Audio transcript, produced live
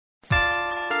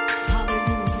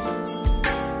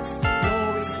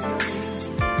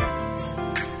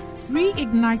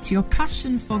reignite your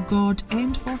passion for God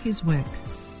and for His work.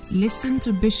 Listen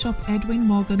to Bishop Edwin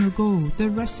Morgan Ogo, the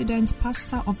resident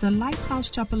pastor of the Lighthouse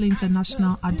Chapel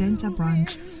International Adenta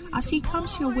branch, as he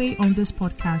comes your way on this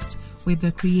podcast with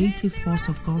the creative force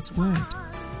of God's Word.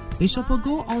 Bishop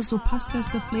Ogo also pastors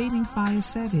the Flaming Fire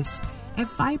Service, a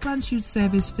vibrant youth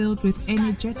service filled with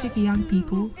energetic young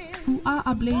people who are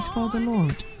ablaze for the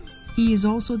Lord. He is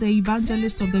also the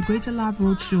evangelist of the Greater Love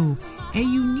Roadshow, a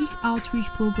unique outreach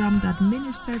program that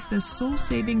ministers the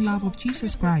soul-saving love of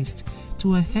Jesus Christ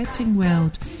to a hurting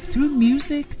world through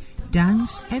music,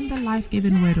 dance, and the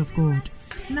life-giving Word of God.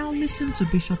 Now listen to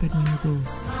Bishop Edwin Ogo.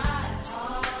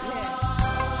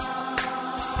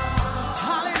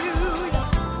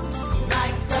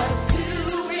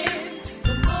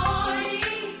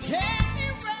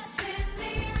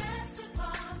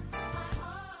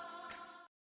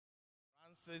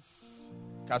 Francis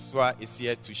Kaswa is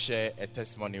here to share a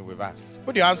testimony with us.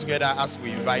 Put your hands together as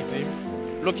we invite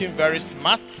him. Looking very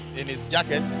smart in his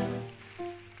jacket.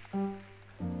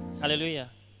 Hallelujah.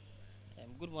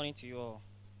 Good morning to you all.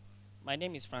 My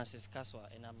name is Francis Kaswa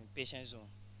and I'm in Patient Zone.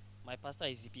 My pastor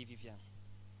is ZP Vivian.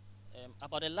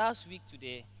 About the last week to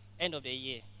the end of the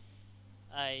year,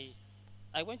 I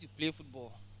went to play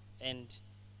football and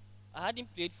I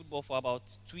hadn't played football for about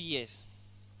 2 years.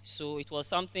 So it was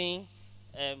something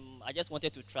I just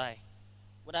wanted to try.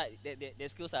 But the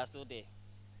skills are still there.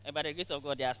 And by the grace of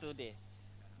God, they are still there.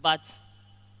 But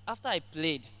after I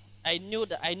played, I know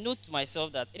to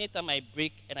myself that anytime I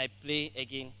break and I play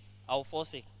again, I'll fall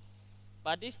sick.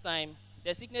 But this time,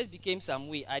 the sickness became some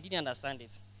way. I didn't understand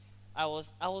it. I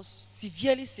was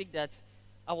severely sick that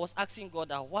I was asking God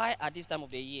that why at this time of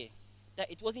the year, that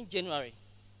it wasn't January,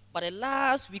 but the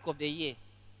last week of the year,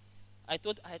 I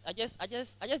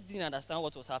just didn't understand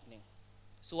what was happening.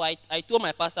 So I told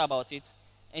my pastor about it,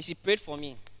 and she prayed for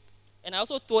me. And I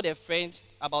also told a friend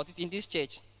about it in this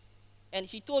church. And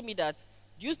she told me that,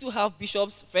 do you still have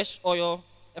Bishop's fresh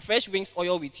wings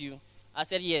oil with you? I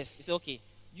said, yes. It's okay.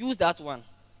 Use that one,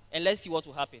 and let's see what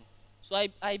will happen. So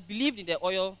I believed in the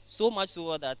oil so much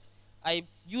so that I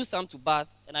used some to bath,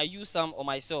 and I used some on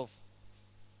myself.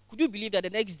 Could you believe that the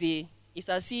next day, it's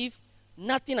as if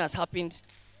nothing has happened?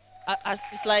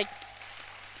 It's like,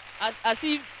 as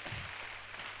if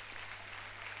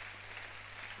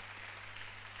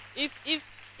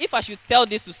I should tell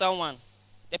this to someone,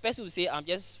 the person will say, I'm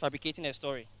just fabricating a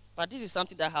story. But this is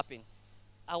something that happened.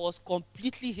 I was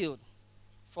completely healed.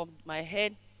 From my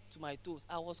head to my toes,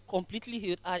 I was completely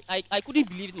healed. I couldn't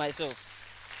believe it myself.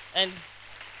 And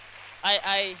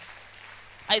I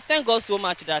thank God so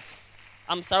much that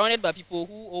I'm surrounded by people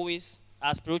who always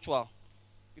are spiritual.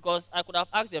 Because I could have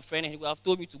asked a friend and he would have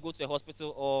told me to go to the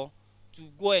hospital or to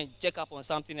go and check up on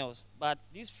something else. But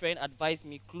this friend advised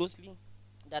me closely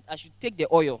that I should take the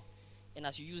oil and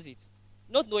I should use it.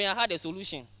 Not knowing I had a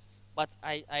solution, but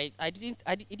it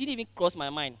didn't even cross my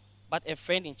mind. But a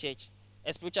friend in church,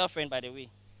 a spiritual friend, by the way.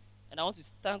 And I want to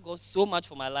thank God so much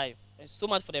for my life and so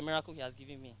much for the miracle He has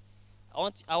given me.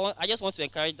 I just want to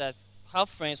encourage that have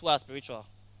friends who are spiritual,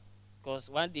 because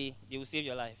one day they will save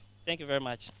your life. Thank you very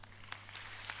much.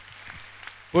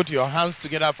 Put your hands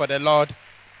together for the Lord.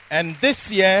 And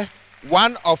this year,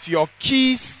 one of your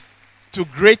keys to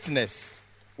greatness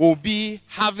will be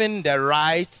having the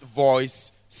right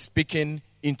voice speaking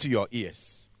into your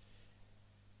ears.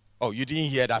 Oh, you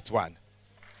didn't hear that one.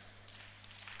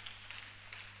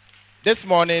 This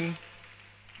morning,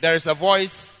 there is a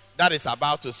voice that is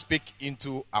about to speak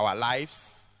into our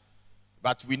lives,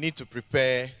 but we need to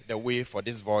prepare the way for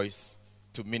this voice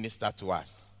to minister to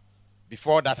us.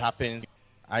 Before that happens,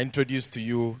 I introduce to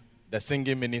you the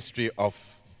singing ministry of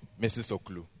Mrs.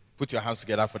 Oklu. Put your hands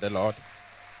together for the Lord.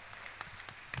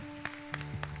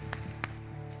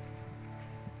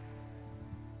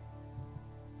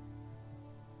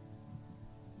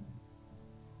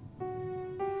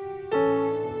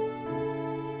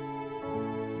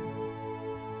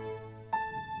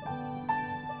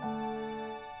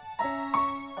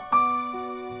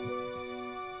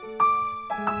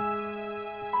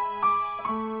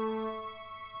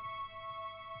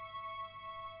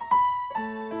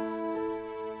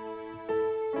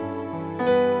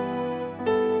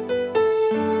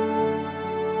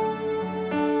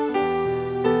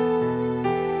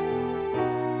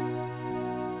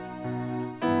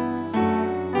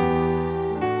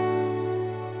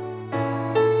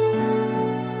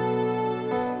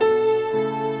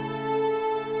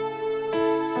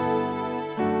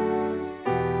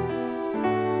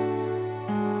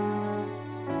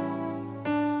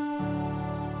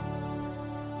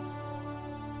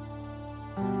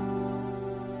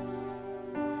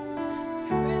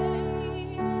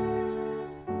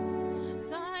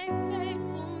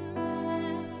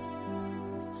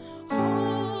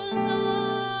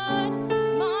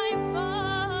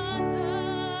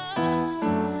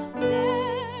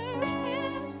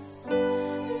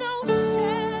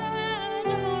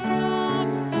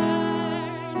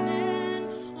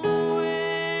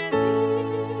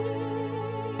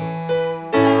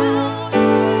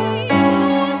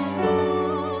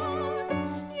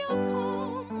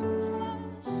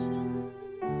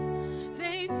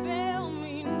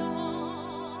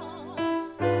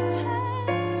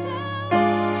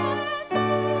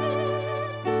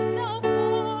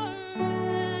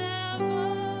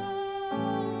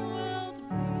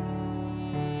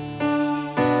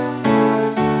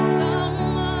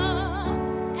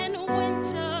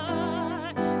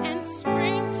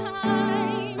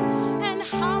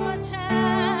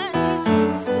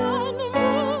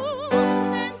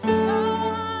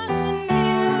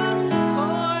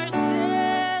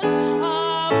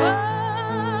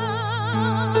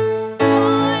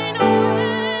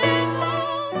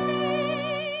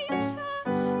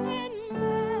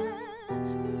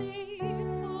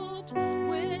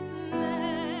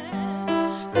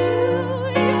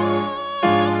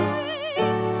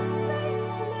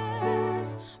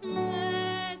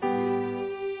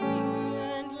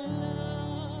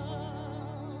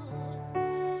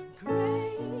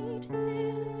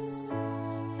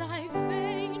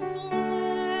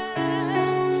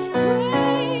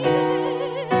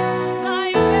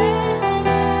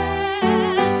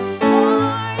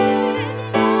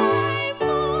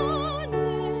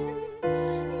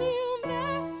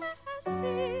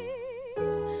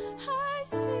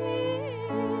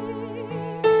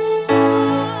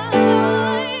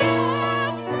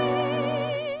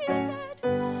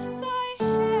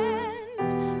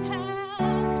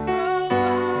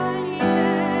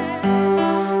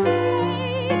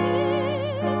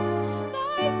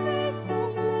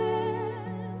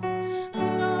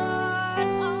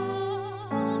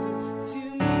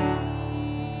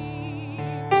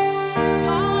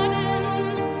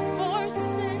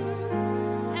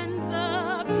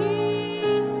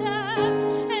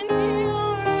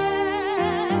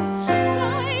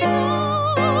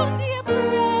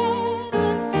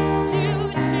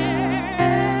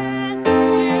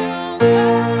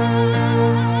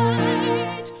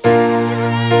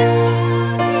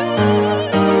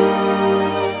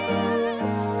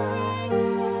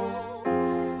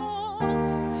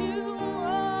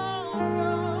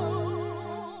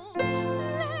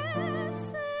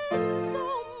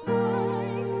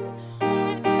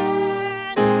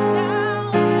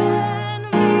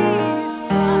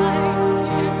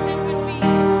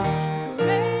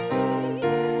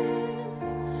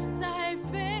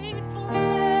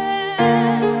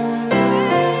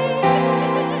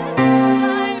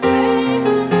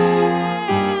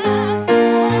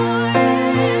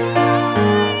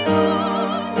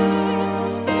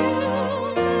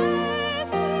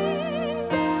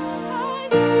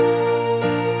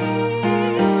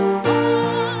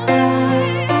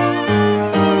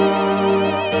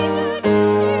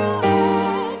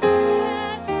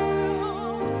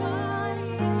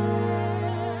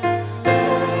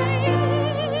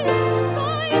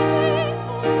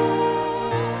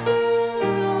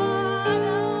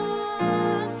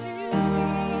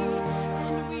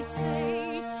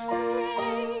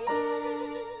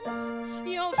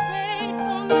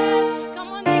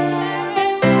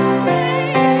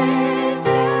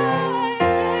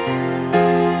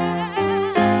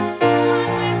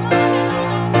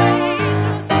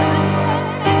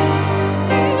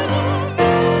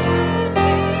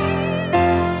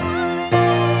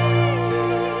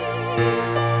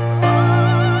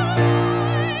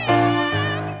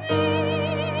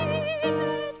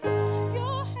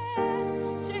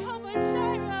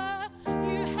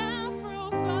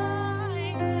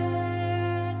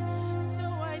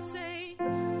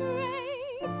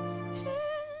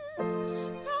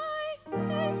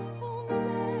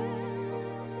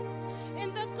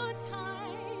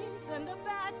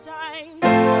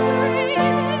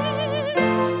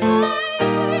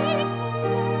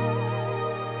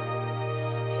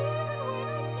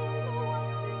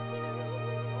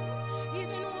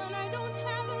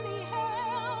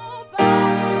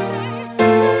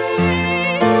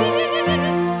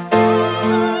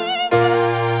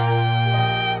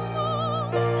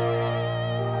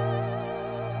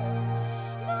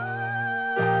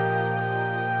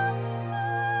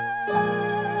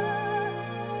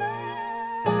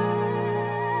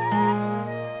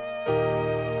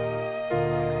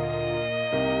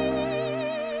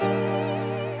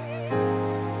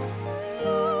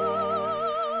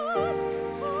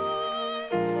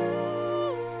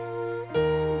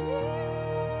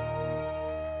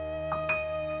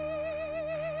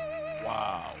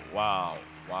 Wow,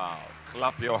 wow.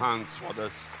 Clap your hands for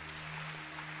this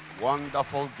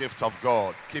wonderful gift of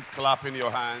God. Keep clapping your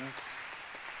hands.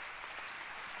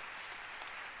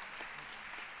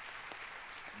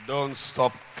 Don't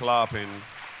stop clapping.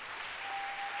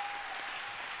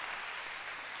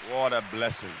 What a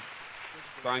blessing.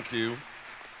 Thank you.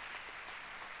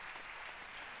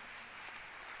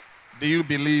 Do you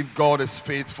believe God is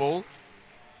faithful?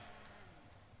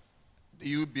 Do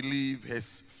you believe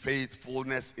his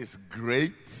faithfulness is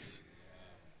great?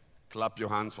 Clap your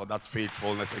hands for that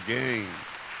faithfulness again.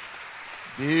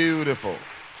 Beautiful.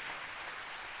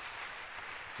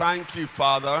 Thank you,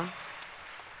 Father,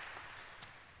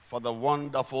 for the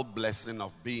wonderful blessing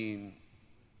of being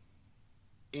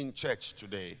in church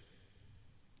today.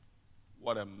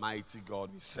 What a mighty God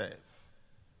we serve.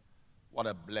 What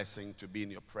a blessing to be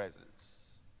in your presence.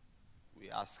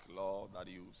 We ask, Lord, that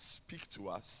you speak to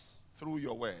us through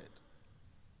your word.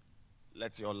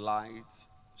 Let your light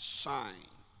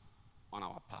shine on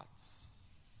our paths,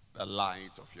 the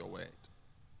light of your word.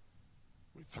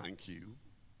 We thank you.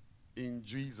 In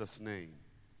Jesus' name,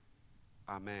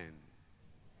 amen.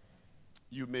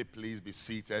 You may please be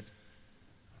seated.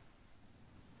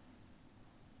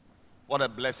 What a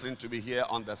blessing to be here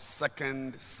on the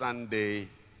second Sunday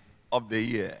of the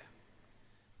year.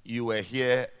 You were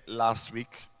here last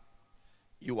week.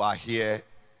 You are here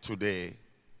today.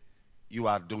 You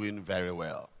are doing very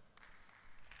well.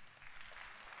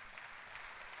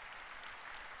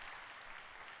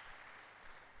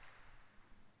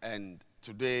 And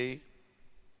today,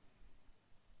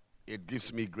 it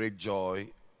gives me great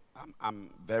joy. I'm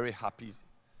very happy.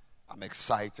 I'm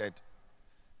excited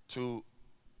to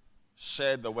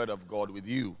share the word of God with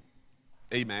you.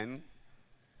 Amen.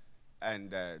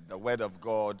 And the word of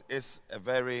God is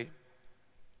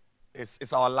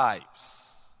it's our lives.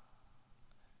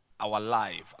 Our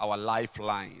life, our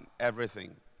lifeline,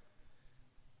 everything.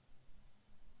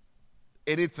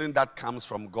 Anything that comes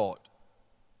from God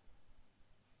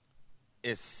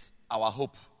is our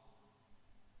hope.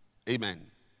 Amen.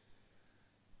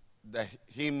 The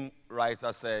hymn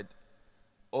writer said,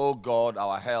 "O God,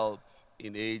 our help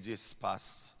in ages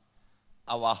past,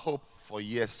 our hope for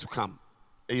years to come."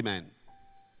 Amen.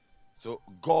 So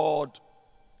God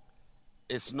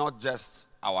is not just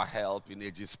our help in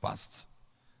ages past,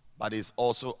 but is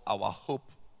also our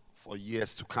hope for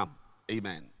years to come.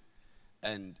 Amen.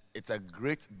 And it's a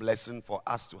great blessing for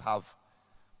us to have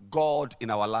God in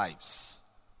our lives.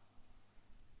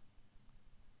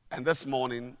 And this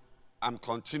morning, I'm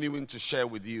continuing to share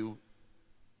with you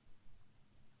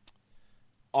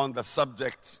on the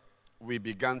subject we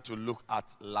began to look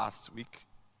at last week,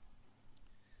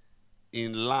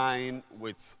 in line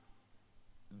with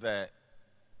the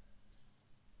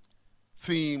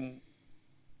theme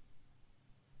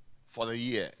for the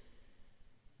year.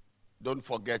 Don't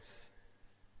forget,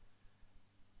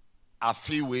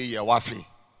 Afiwe Yawafi.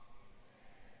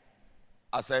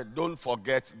 I said, don't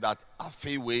forget that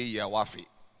Afiwe Yawafi.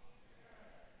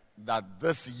 That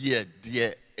this year,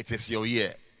 dear, it is your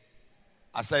year.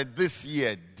 I said, this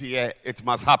year, dear, it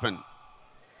must happen.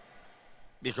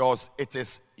 Because it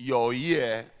is your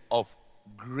year of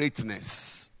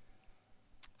greatness.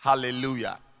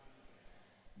 Hallelujah.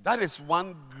 That is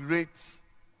one great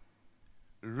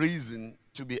reason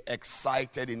to be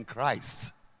excited in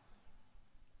Christ.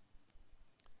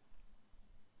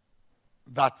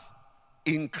 That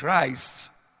in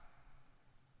Christ,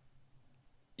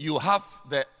 you have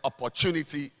the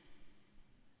opportunity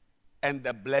and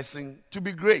the blessing to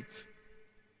be great.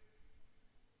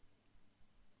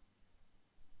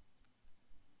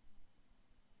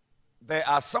 There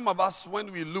are some of us,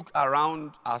 when we look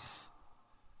around us,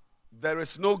 there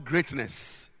is no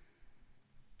greatness.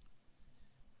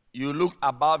 You look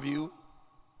above you,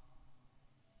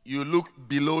 you look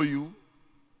below you,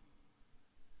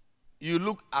 you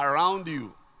look around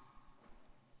you,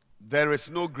 there is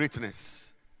no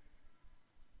greatness.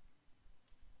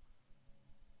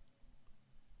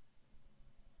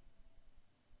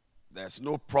 There's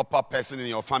no proper person in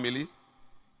your family.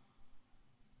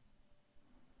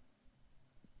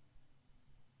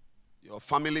 Your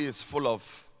family is full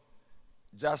of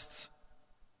just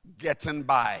getting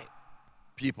by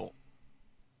people.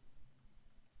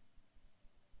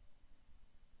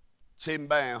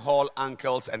 Chamber and hall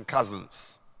uncles and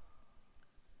cousins.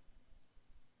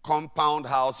 Compound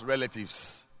house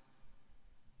relatives.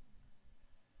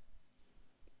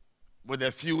 With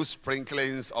a few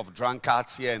sprinklings of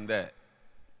drunkards here and there.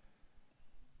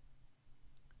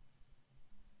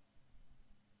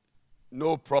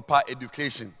 No proper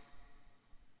education.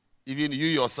 Even you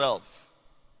yourself,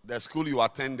 the school you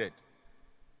attended,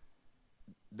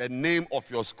 the name of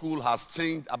your school has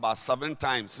changed about 7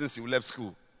 times since you left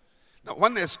school. Now,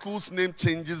 when a school's name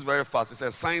changes very fast, it's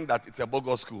a sign that it's a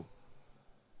bogus school.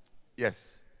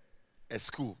 Yes, a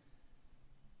school.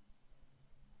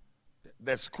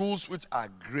 The schools which are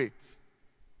great,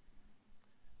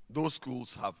 those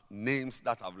schools have names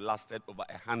that have lasted over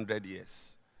 100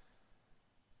 years.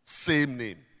 Same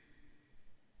name.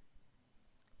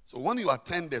 So when you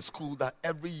attend a school that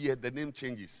every year the name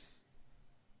changes,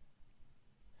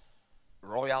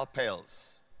 Royal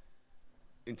Pearls,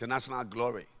 International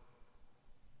Glory,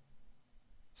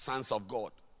 Sons of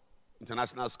God,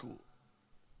 International School,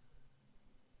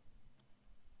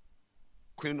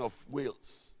 Queen of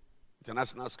Wales,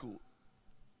 International School.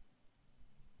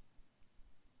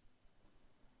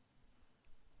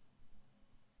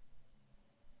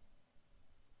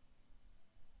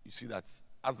 You see that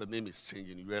as the name is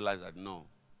changing, you realize that no,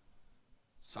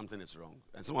 something is wrong.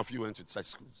 And some of you went to such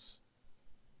schools.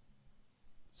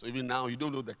 So even now, you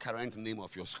don't know the current name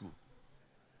of your school.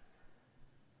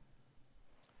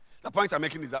 The point I'm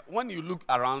making is that when you look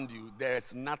around you, there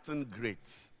is nothing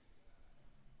great.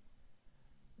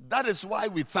 That is why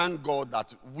we thank God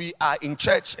that we are in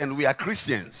church and we are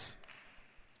Christians.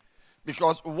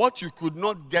 Because what you could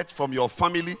not get from your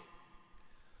family,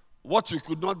 what you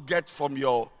could not get from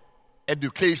your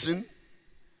education,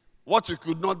 what you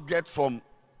could not get from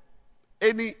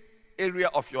any area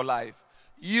of your life,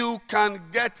 you can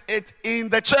get it in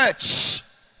the church.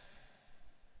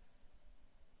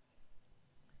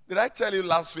 Did I tell you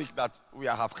last week that we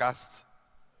are half caste?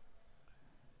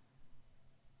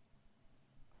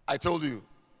 I told you.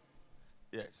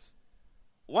 Yes.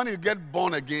 When you get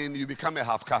born again, you become a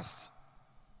half caste.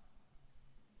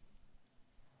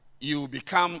 You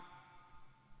become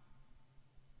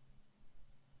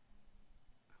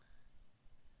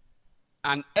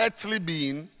an earthly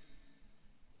being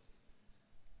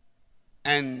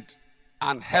and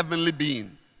an heavenly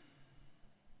being.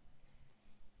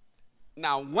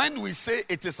 Now, when we say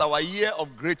it is our year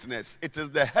of greatness, it is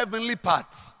the heavenly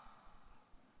part.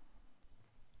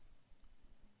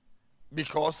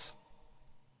 Because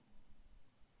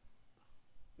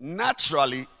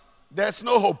naturally, there's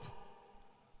no hope.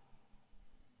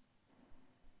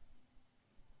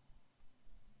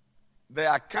 There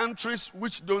are countries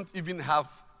which don't even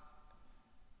have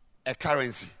a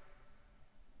currency.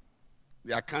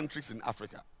 There are countries in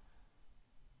Africa.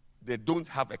 They don't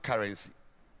have a currency.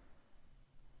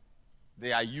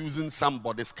 They are using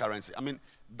somebody's currency. I mean,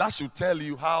 that should tell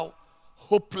you how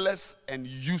hopeless and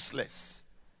useless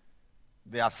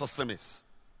their system is.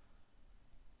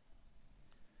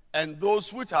 And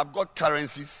those which have got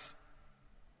currencies,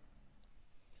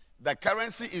 the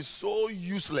currency is so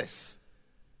useless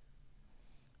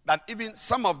that even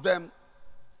some of them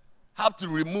have to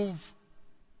remove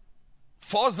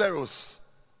 4 zeros,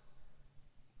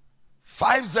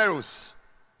 5 zeros,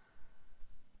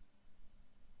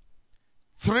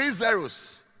 3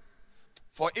 zeros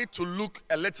for it to look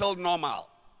a little normal.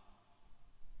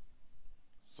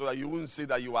 So that you won't say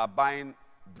that you are buying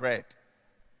bread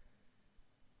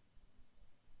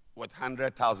with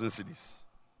 100,000 cedis.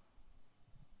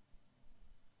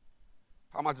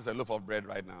 How much is a loaf of bread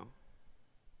right now?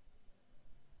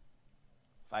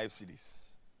 5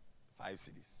 cedis. 5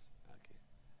 cedis. Okay.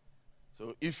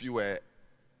 So if you were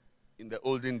in the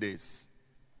olden days,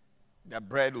 the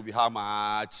bread will be how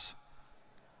much?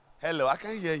 Hello, I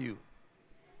can't hear you.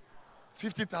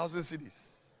 50,000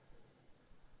 cedis.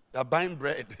 They're buying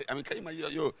bread. I mean, can you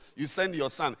imagine? You send your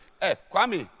son, hey,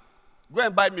 Kwame, go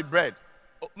and buy me bread.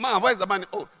 Oh, man, where's the money?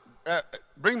 Oh,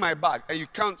 bring my bag. And you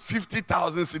count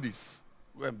 50,000 cedis.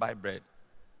 Go and buy bread.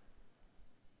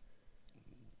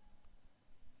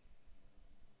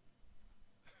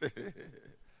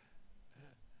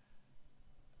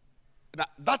 Now,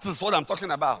 that is what I'm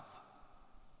talking about.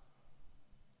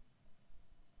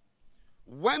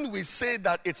 When we say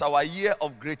that it's our year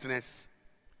of greatness,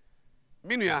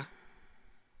 Minia,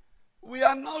 we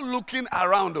are not looking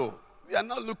around, though. We are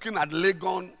not looking at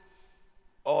Legon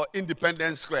or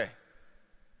Independence Square.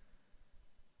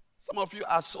 Some of you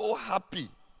are so happy,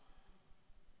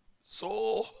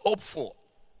 so hopeful.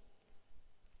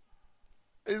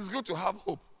 It's good to have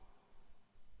hope.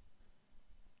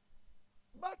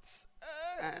 But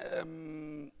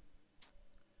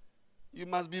you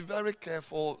must be very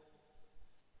careful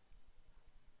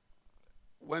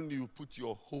when you put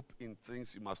your hope in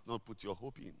things you must not put your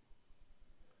hope in.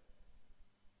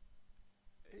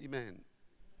 Amen.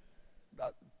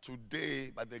 That today,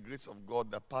 by the grace of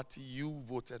God, the party you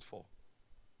voted for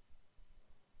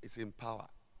is in power.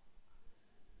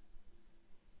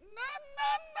 Na,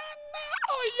 na, na, na.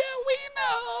 Oh, yeah, we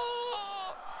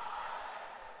know.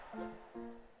 Na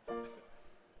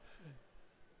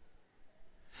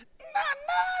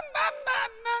na na na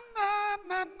na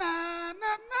na na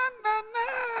na na na na.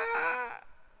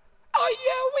 Oh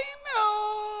yeah, we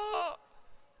know.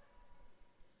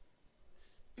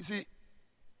 You see,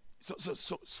 so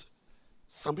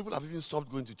some people have even stopped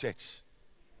going to church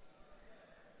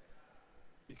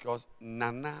because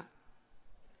Nana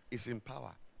is in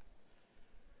power.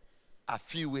 A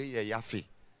few way yafi.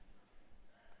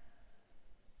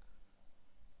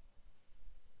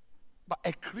 But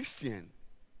a Christian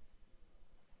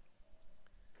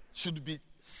should be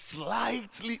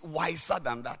slightly wiser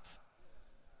than that.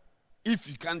 If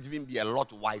you can't even be a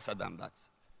lot wiser than that.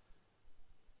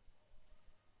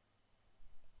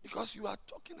 Because you are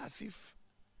talking as if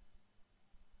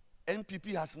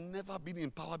NPP has never been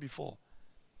in power before.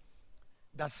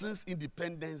 That since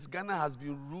independence, Ghana has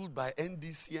been ruled by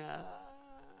NDC.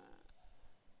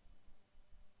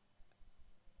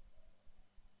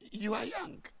 You are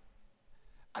young.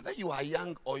 Either you are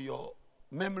young or your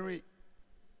memory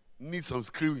needs some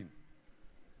screwing.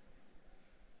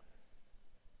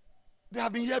 They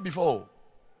have been here before.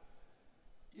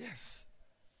 Yes.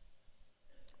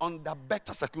 Under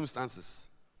better circumstances.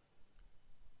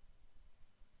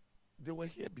 They were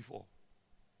here before.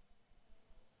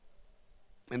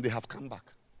 And they have come back.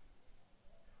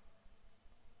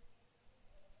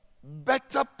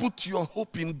 Better put your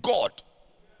hope in God.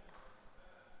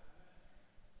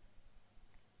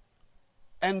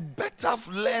 And better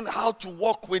learn how to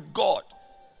walk with God.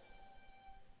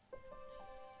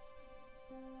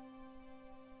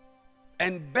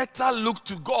 And better look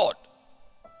to God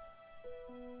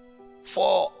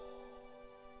for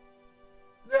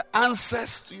the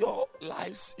answers to your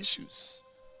life's issues.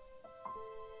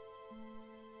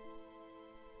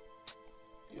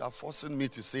 You are forcing me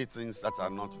to say things that are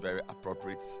not very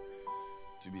appropriate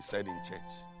to be said in church.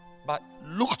 But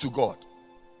look to God.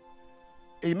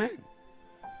 Amen.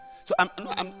 So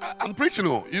I'm preaching.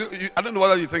 I don't know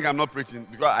whether you think I'm not preaching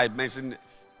because I mentioned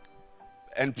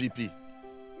NPP.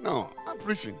 No, I'm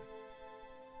preaching.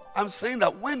 I'm saying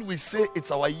that when we say it's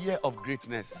our year of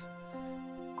greatness,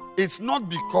 it's not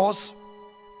because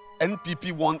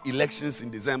NPP won elections in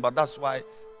December. That's why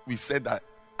we said that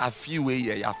a few way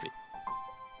yafi.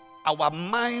 Our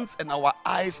minds and our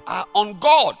eyes are on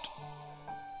God.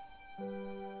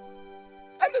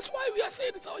 And that's why we are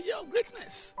saying it's our year of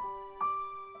greatness.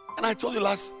 And I told you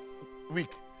last week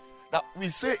that we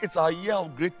say it's our year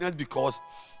of greatness because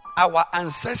our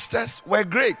ancestors were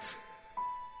great.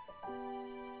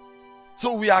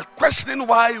 So we are questioning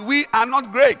why we are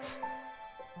not great.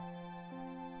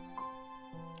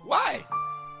 Why?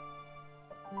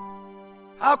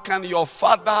 How can your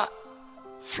father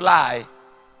fly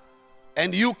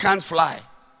and you can't fly?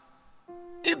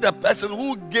 If the person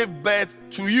who gave birth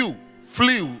to you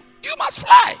flew, you must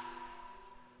fly.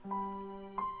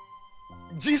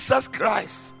 Jesus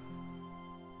Christ,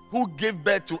 who gave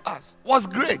birth to us, was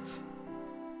great.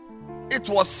 It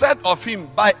was said of him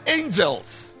by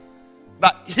angels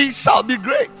that he shall be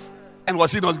great. And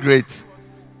was he not great?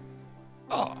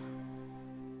 Oh.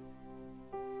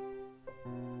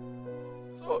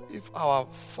 So if our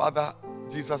father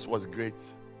Jesus was great,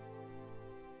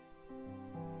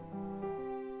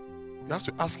 you have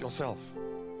to ask yourself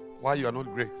why you are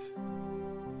not great.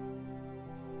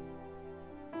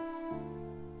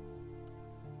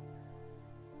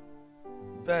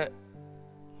 The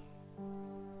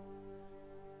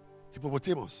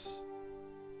hippopotamus,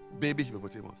 baby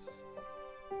hippopotamus,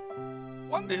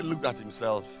 one day looked at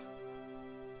himself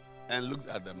and looked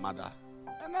at the mother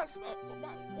and asked,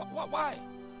 why?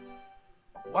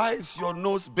 Why is your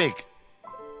nose big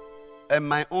and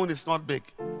my own is not big?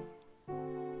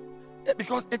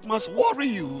 Because it must worry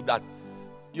you that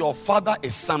your father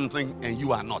is something and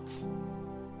you are not.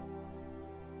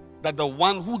 That the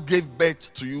one who gave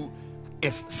birth to you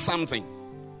is something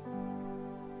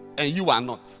and you are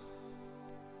not.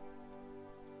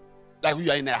 Like you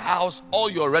are in a house, all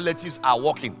your relatives are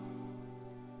walking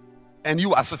and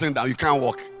you are sitting down, you can't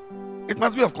walk. It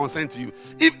must be of concern to you.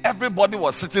 If everybody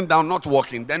was sitting down not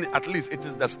walking, then at least it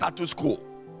is the status quo.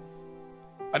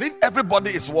 But if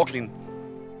everybody is walking,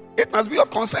 it must be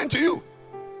of concern to you.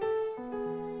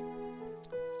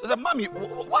 So I said, Mommy,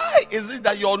 why is it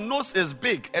that your nose is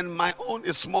big and my own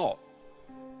is small?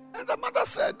 And the mother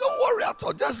said, don't worry at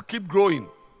all. Just keep growing.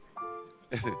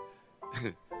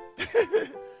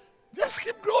 Just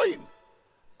keep growing.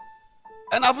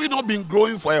 And have we not been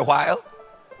growing for a while?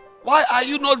 Why are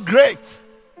you not great?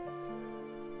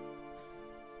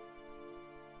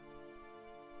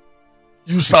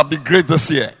 You shall be great this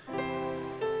year.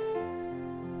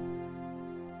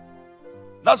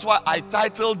 That's why I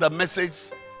titled the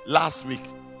message last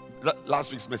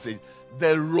week's message,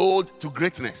 The Road to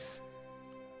Greatness.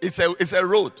 It's a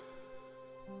road.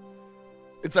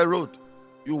 It's a road.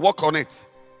 You walk on it.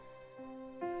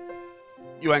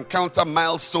 You encounter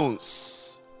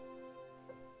milestones.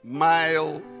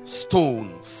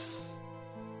 Milestones.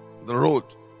 The road.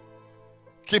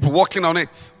 Keep walking on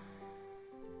it.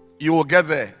 You will get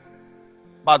there.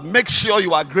 But make sure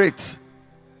you are great.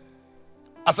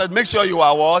 I said, make sure you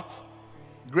are what?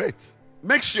 Great.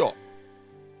 Make sure.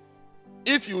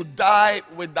 If you die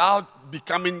without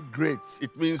becoming great,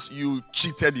 it means you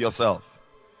cheated yourself.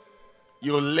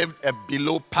 You lived a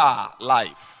below par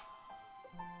life.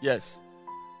 Yes.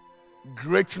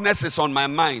 Greatness is on my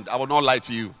mind. I will not lie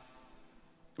to you.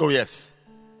 Oh, yes.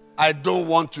 I don't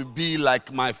want to be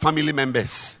like my family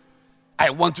members.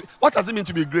 I want to. What does it mean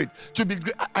to be great? To be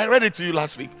great. I read it to you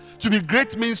last week. To be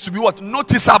great means to be what?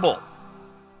 Noticeable.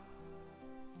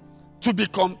 To be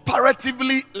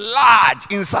comparatively large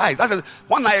in size. That is,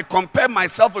 when I compare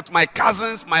myself with my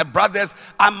cousins, my brothers,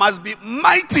 I must be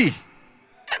mighty.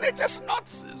 And it is not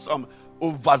some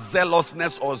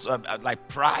overzealousness or like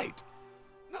pride.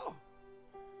 No.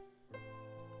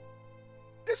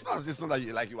 It's not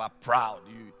that you are proud.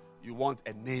 You want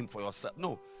a name for yourself.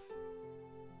 No.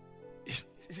 You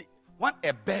see, when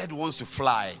a bird wants to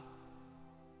fly,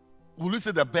 will you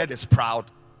say the bird is proud?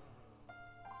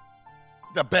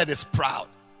 The bird is proud.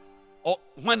 Or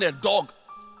when a dog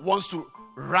wants to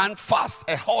run fast,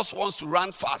 a horse wants to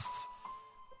run fast,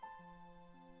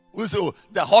 we say, oh,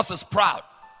 the horse is proud.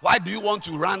 Why do you want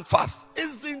to run fast?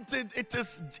 Isn't it?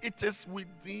 It is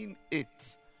within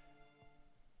it.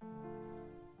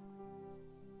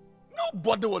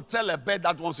 Nobody will tell a bird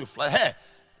that wants to fly, hey,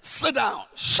 sit down,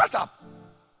 shut up.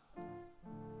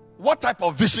 What type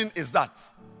of vision is that?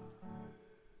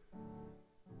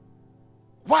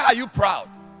 Why are you proud?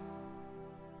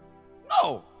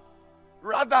 No.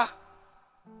 Rather,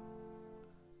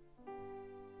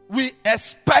 we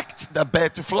expect the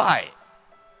bird to fly.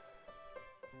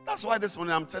 That's why this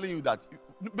morning I'm telling you that,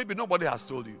 maybe nobody has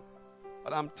told you,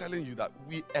 but I'm telling you that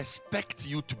we expect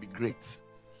you to be great.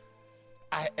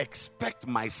 I expect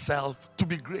myself to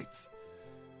be great.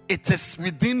 It is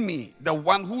within me, the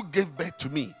one who gave birth to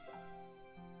me.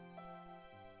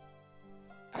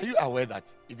 Are you aware that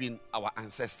even our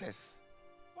ancestors,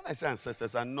 when I say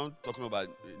ancestors, I'm not talking about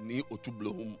Ni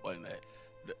Otublohum,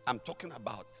 I'm talking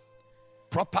about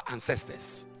proper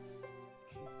ancestors.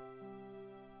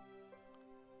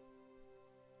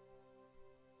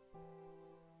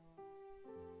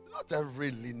 Not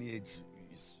every lineage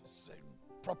is a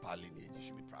proper lineage you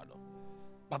should be proud of.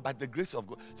 But by the grace of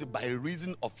God, so by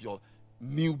reason of your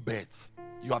new birth,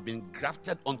 you have been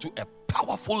grafted onto a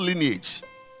powerful lineage.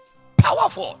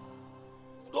 Powerful.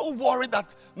 Don't worry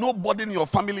that nobody in your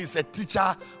family is a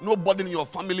teacher. Nobody in your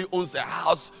family owns a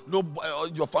house.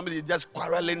 Your family is just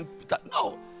quarreling.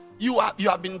 No. You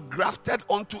have been grafted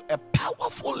onto a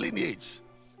powerful lineage.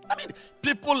 I mean,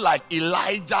 people like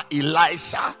Elijah,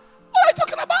 Elisha. What are you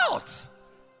talking about?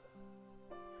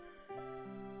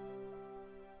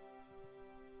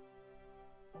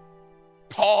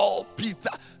 Paul, Peter.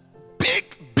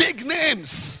 Big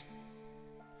names.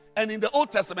 And in the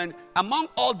Old Testament, among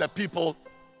all the people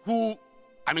who,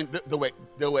 I mean,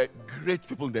 there were great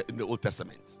people in the Old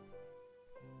Testament.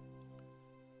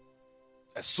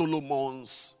 The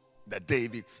Solomons, the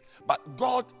Davids. But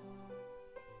God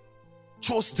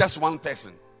chose just one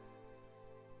person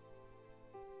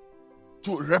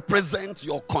to represent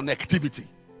your connectivity.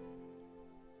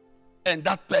 And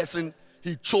that person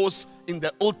he chose in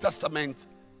the Old Testament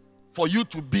for you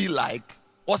to be like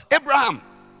was Abraham,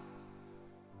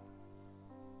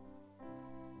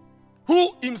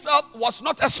 who himself was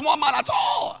not a small man at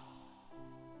all.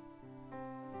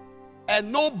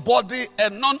 And nobody, a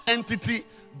non-entity,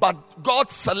 but God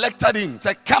selected him,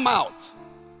 said, come out.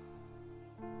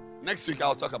 Next week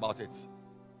I'll talk about it.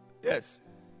 Yes.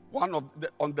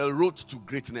 On the road to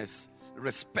greatness,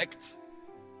 respect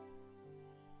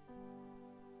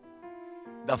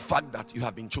the fact that you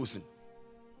have been chosen.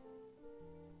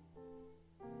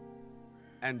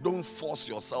 And don't force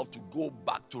yourself to go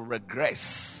back to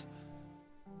regress.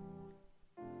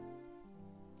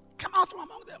 Come out from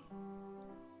among them.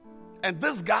 And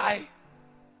this guy,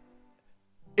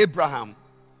 Abraham,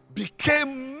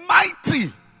 became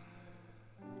mighty.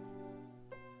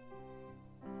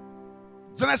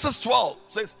 Genesis 12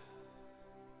 says,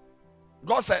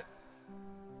 God said,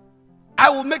 I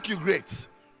will make you great.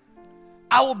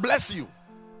 I will bless you.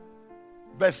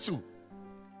 Verse 2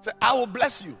 says, I will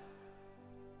bless you.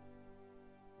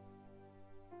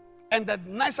 And the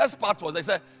nicest part was, they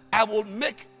said, I will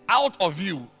make out of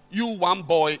you, one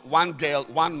boy, one girl,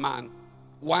 one man,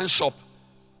 one shop,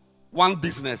 one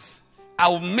business, I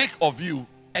will make of you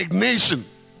a nation,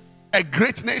 a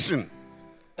great nation.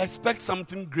 Expect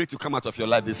something great to come out of your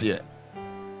life this year.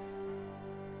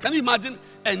 Can you imagine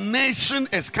a nation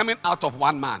is coming out of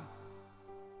one man?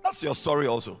 That's your story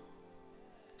also.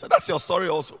 So that's your story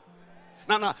also.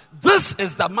 Now, this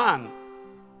is the man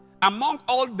among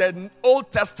all the Old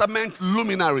Testament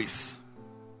luminaries.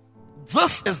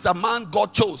 This is the man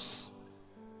God chose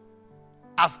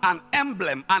as an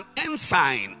emblem, an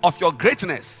ensign of your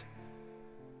greatness.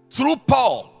 Through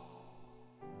Paul,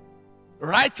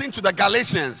 writing to the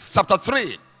Galatians, chapter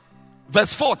 3,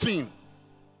 verse 14,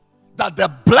 that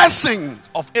the blessing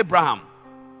of Abraham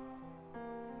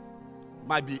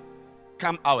might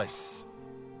become ours.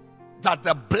 That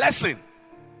the blessing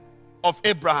of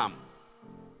Abraham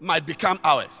might become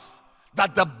ours.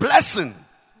 That the blessing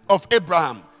of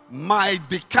Abraham might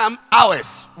become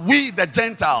ours. We the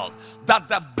Gentiles. That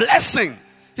the blessing,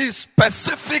 he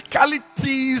specifically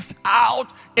teased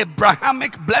out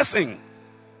Abrahamic blessing.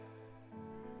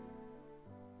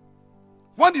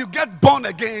 When you get born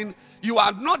again, you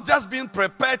are not just being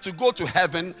prepared to go to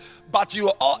heaven, but you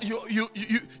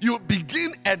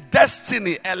begin a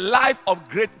destiny, a life of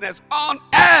greatness on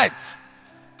earth.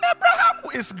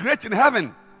 Abraham is great in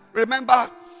heaven.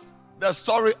 Remember the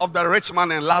story of the rich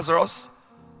man and Lazarus?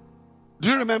 Do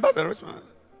you remember the rich man?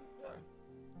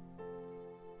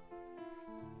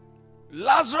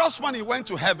 Lazarus, when he went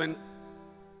to heaven,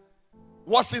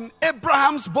 was in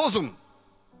Abraham's bosom.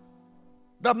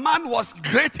 The man was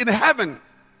great in heaven.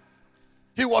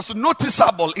 He was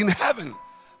noticeable in heaven.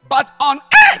 But on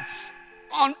earth,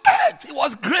 he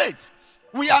was great.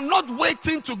 We are not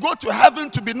waiting to go to heaven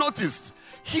to be noticed.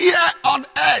 Here on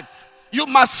earth, you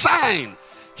must shine.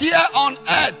 Here on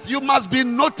earth, you must be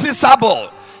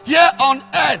noticeable. Here on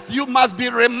earth, you must be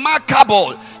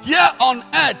remarkable. Here on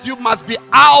earth, you must be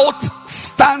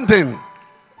outstanding.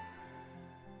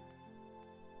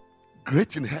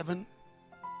 Great in heaven,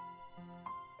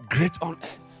 great on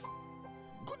earth.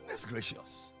 Goodness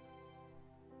gracious.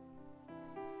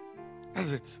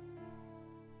 That's it.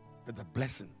 That's the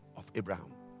blessing of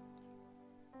Abraham.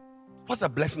 What's the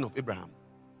blessing of Abraham?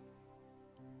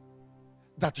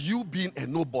 That you being a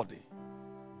nobody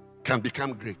can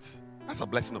become great. That's a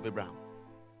blessing of Abraham.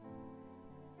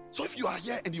 So if you are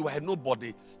here and you are a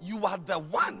nobody, you are the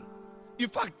one. In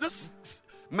fact, this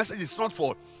message is not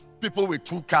for people with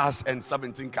 2 cars and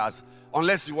 17 cars,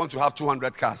 unless you want to have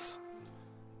 200 cars.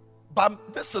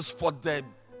 But this is for the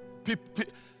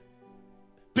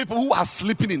people who are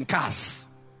sleeping in cars.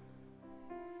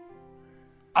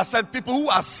 I said people who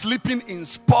are sleeping in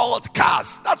spoiled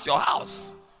cars. That's your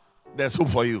house. There's hope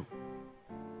for you.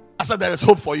 I said there is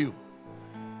hope for you.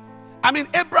 I mean,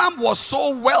 Abraham was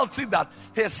so wealthy that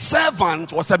his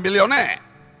servant was a millionaire.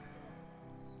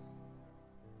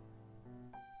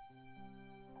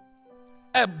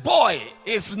 A boy,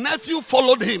 his nephew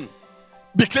followed him,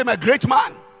 became a great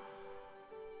man.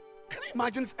 Can you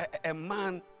imagine a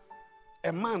man,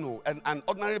 an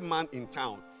ordinary man in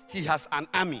town? He has an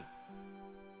army.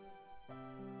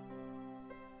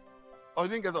 Oh, you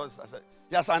didn't get what I said?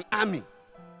 He has an army.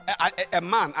 A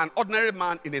man, an ordinary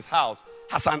man in his house,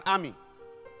 has an army.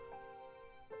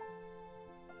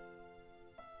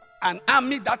 An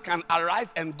army that can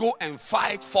arise and go and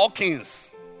fight 4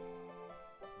 kings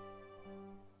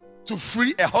to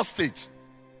free a hostage.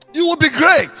 You will be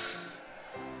great.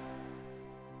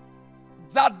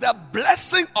 That the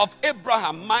blessing of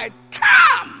Abraham might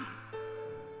come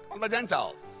on the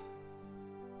Gentiles.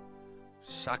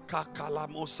 Shaka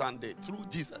Kalamo Sunday through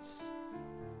Jesus.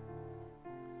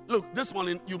 Look, this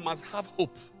morning you must have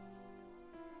hope.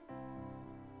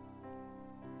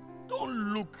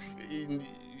 Don't look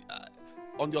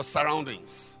on your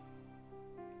surroundings.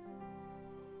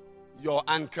 Your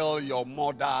uncle, your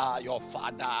mother, your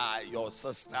father, your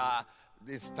sister,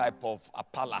 this type of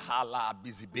apalahala,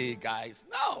 busy bay guys.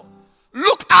 No.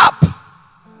 Look up.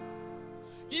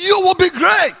 You will be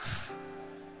great.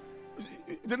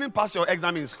 You didn't pass your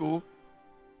exam in school.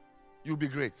 You'll be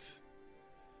great.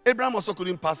 Abraham also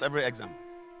couldn't pass every exam.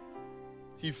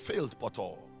 He failed but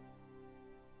all.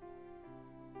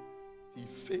 He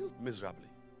failed miserably.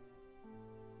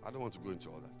 I don't want to go into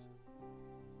all that.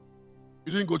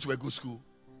 You didn't go to a good school.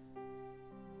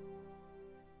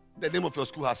 The name of your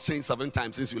school has changed 7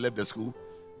 times since you left the school.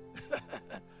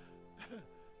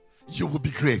 You will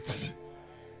be great.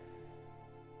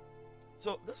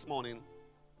 So this morning,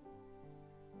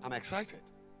 I'm excited.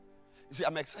 You see,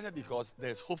 I'm excited because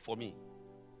there's hope for me.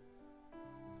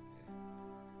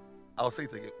 I'll say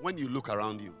it again. When you look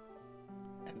around you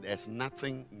and there's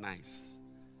nothing nice.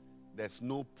 There's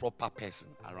no proper person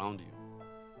around you.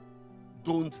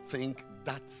 Don't think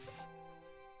that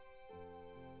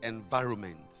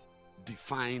environment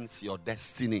defines your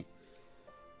destiny.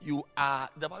 The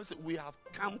Bible says we have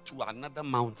come to another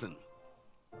mountain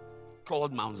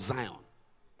called Mount Zion.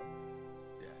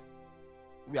 Yeah.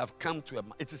 We have come to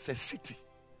it is a city.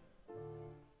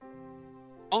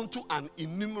 Unto an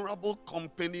innumerable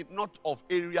company, not of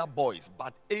area boys,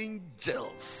 but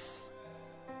angels.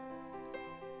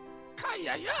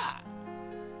 Kayaya.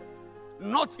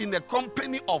 Not in the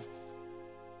company of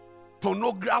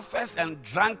pornographers and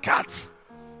drunkards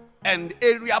and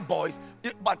area boys,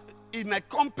 but in a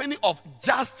company of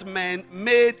just men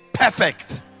made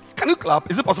perfect. Can you clap?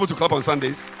 Is it possible to clap on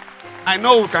Sundays? I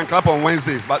know we can clap on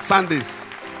Wednesdays, but Sundays.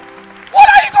 What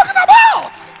are you talking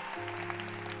about?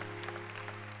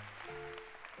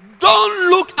 Don't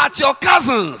look at your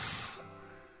cousins.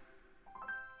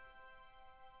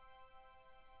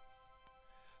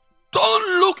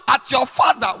 Don't look at your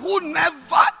father who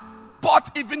never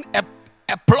bought even a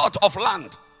plot of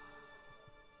land.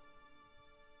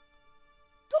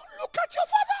 Don't look at your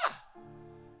father.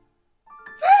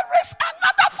 There is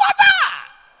another father.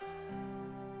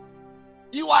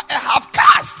 You are a half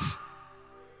caste.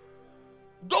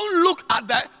 Don't look at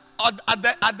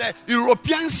the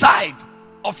European side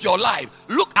of your life.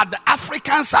 Look at the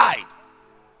African side,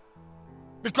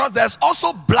 because there's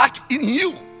also black in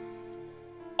you.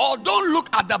 Or don't look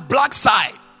at the black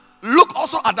side, look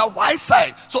also at the white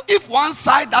side. So if one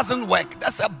side doesn't work,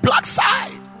 there's a black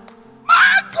side.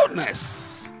 My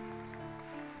goodness.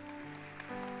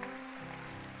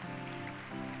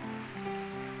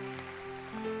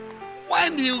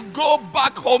 When you go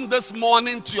back home this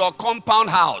morning to your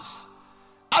compound house,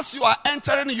 as you are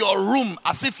entering your room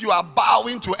as if you are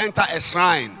bowing to enter a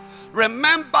shrine,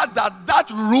 remember that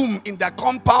room in the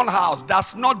compound house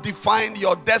does not define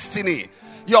your destiny.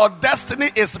 Your destiny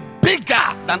is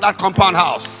bigger than that compound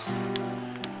house.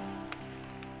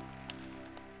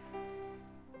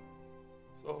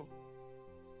 So,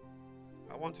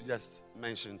 I want to just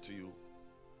mention to you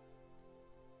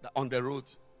that on the road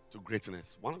to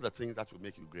greatness, one of the things that will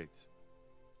make you great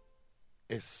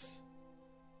is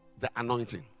the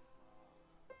anointing.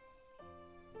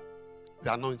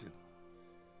 The anointing.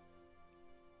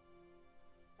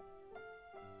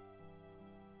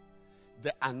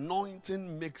 The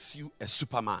anointing makes you a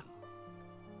Superman.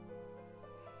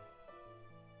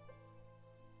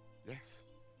 Yes.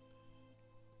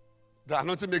 The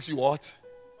anointing makes you what?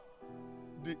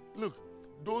 Look,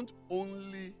 don't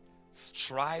only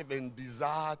strive and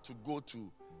desire to go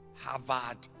to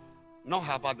Harvard. Not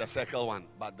Harvard, the circle one,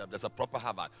 but there's a proper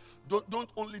Harvard. Don't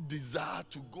only desire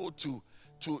to go to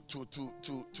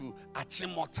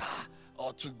Achimota,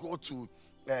 or to go to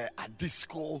a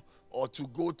disco, or to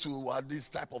go to this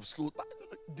type of school. But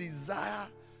desire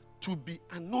to be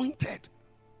anointed.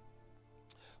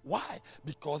 Why?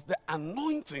 Because the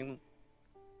anointing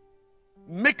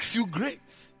makes you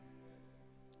great.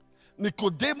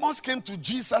 Nicodemus came to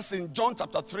Jesus in John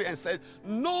chapter 3 and said,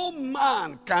 no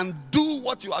man can do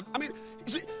what you are. I mean,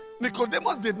 you see,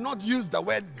 Nicodemus did not use the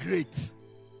word great.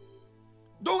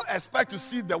 Don't expect to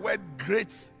see the word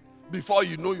great before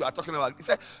you know you are talking about it. He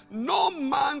said, no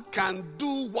man can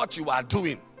do what you are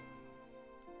doing.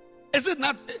 Is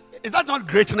that not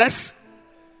greatness?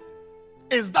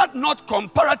 Is that not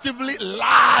comparatively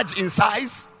large in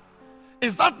size?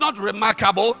 Is that not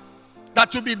remarkable?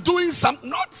 That you be doing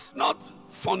not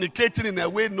fornicating in a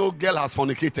way no girl has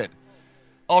fornicated,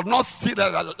 or not steal,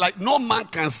 like no man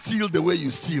can steal the way you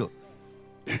steal.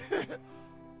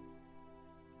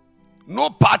 No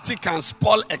party can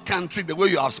spoil a country the way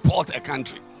you have spoiled a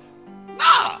country.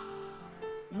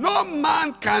 No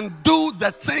man can do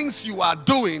the things you are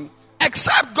doing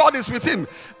except God is with him.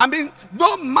 I mean,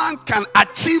 no man can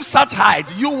achieve such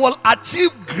height. You will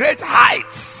achieve great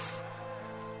heights.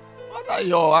 Whether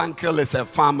your uncle is a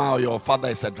farmer or your father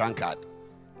is a drunkard,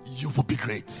 you will be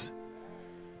great.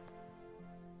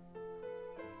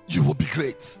 You will be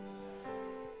great.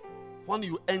 When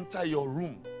you enter your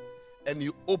room and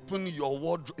you open your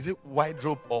wardrobe, is it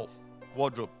wardrobe or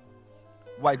wardrobe?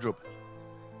 Wardrobe.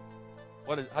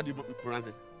 How do you pronounce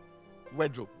it?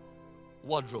 Wardrobe.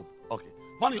 Wardrobe. Okay.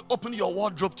 When you open your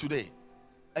wardrobe today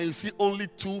and you see only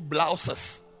 2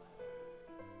 blouses,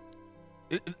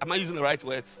 am I using the right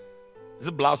words? Is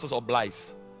it blouses or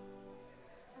blights?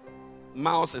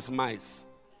 Mouse is mice.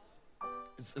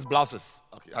 It's blouses.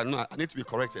 Okay, I know. I need to be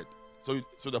corrected. So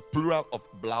the plural of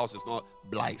blouse is not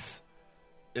blights.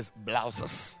 It's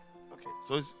blouses. Okay.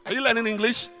 So are you learning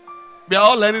English? We are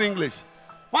all learning English.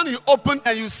 When you open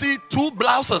and you see 2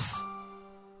 blouses,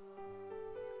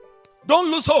 Don't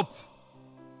lose hope.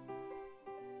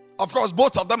 Of course,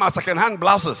 both of them are second-hand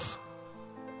blouses.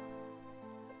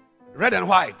 Red and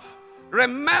white.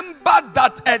 Remember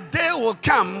that a day will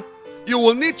come, you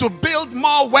will need to build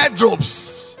more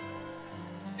wardrobes.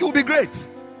 You'll be great.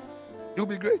 You'll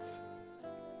be great.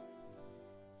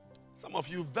 Some of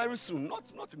you very soon,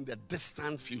 not in the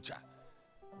distant future,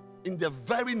 in the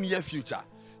very near future,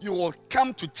 you will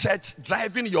come to church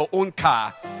driving your own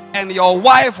car, and your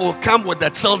wife will come with the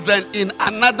children in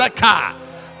another car.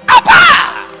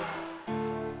 Abba!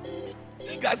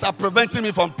 You guys are preventing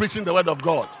me from preaching the word of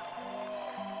God.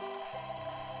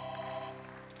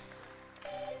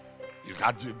 You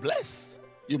got to be blessed.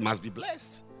 You must be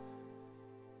blessed.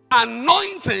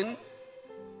 Anointing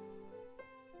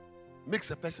makes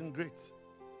a person great.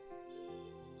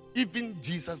 Even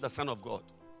Jesus, the Son of God.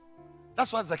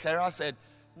 That's what Zechariah said.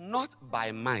 Not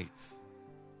by might.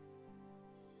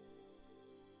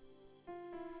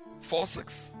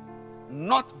 4:6.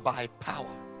 Not by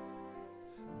power,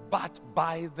 but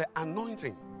by the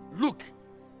anointing. Look.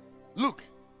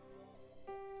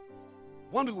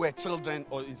 When we were children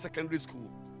or in secondary school,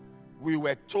 we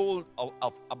were told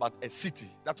about a city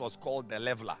that was called the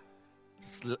Leveler.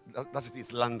 That city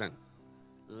is London.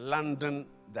 London,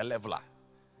 the Leveler.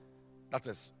 That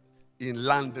is, in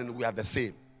London, we are the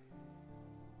same.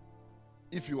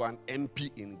 If you are an MP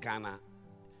in Ghana,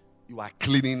 you are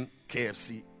cleaning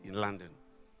KFC in London.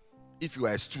 If you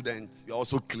are a student, you are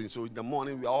also cleaning. So in the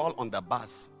morning, we are all on the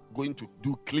bus going to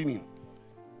do cleaning.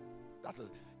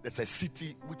 That's a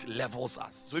city which levels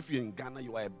us. So if you're in Ghana,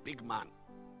 you are a big man.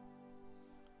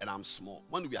 And I'm small.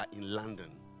 When we are in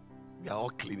London, we are all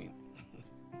cleaning.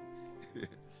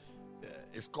 Yeah,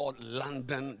 it's called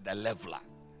London the Leveler.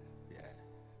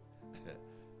 Yeah.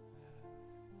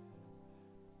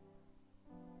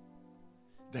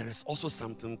 There is also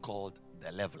something called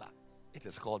the Leveler. It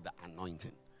is called the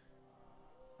anointing.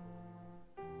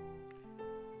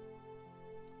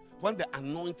 When the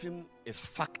anointing is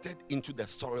factored into the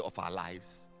story of our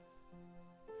lives,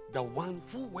 the one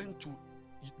who went to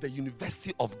the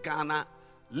University of Ghana,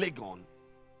 Legon,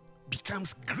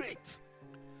 becomes great.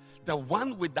 The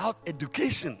one without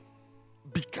education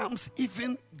becomes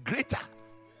even greater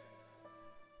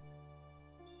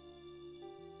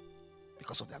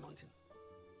because of the anointing.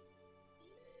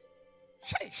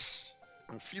 Sheesh.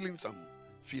 I'm feeling some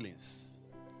feelings.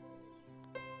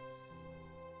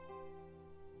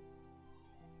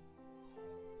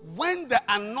 When the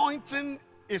anointing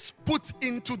is put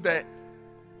into the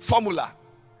formula,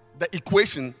 the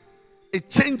equation, it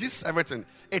changes everything.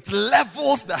 It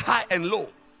levels the high and low.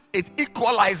 It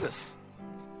equalizes.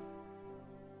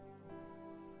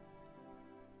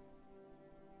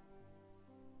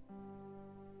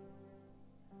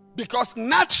 Because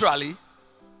naturally,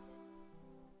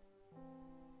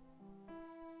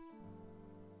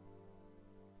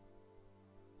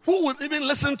 who would even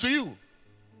listen to you?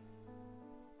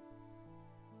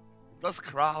 This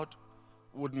crowd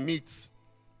would meet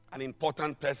an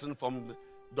important person from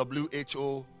the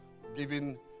WHO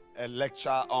giving a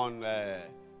lecture on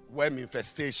worm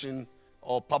infestation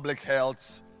or public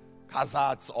health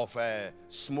hazards of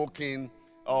smoking,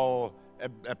 or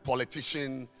a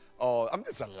politician,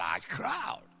 it's a large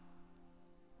crowd.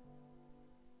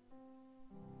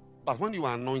 But when you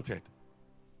are anointed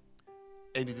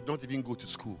and you did not even go to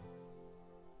school,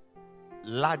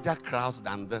 larger crowds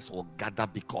than this will gather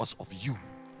because of you.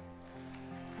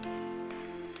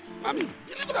 I mean,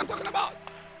 you know what I'm talking about.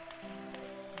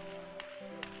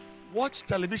 Watch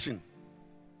television.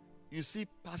 You see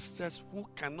pastors who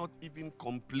cannot even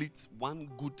complete one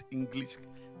good English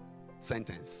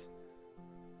sentence.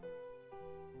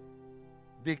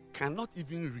 They cannot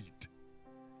even read.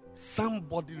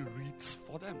 Somebody reads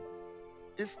for them.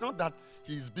 It's not that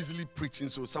he's busily preaching,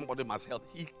 so somebody must help.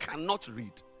 He cannot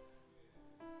read.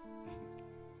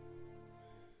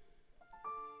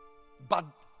 But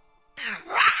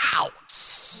crowds,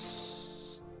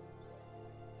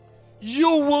 you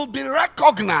will be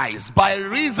recognized by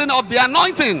reason of the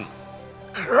anointing.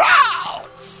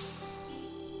 Crowds.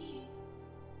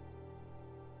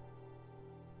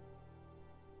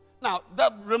 Now,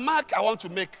 the remark I want to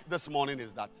make this morning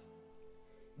is that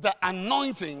the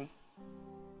anointing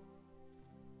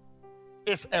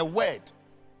is a word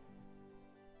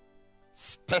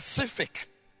specific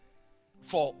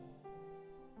for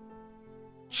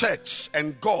church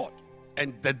and God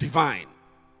and the divine.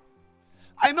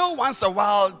 I know once a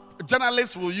while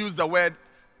journalists will use the word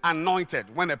anointed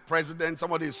when a president,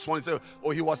 somebody is sworn, say,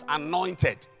 oh, he was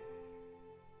anointed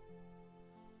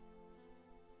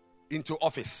into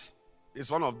office. It's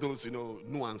one of those,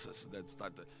 nuances that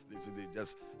start. They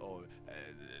just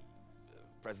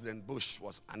President Bush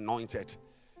was anointed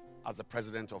as the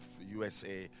president of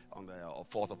USA on the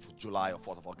 4th of July or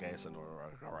 4th of August. And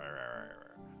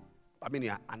I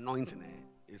mean, anointing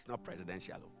is not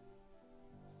presidential.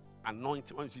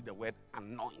 Anointing, when you see the word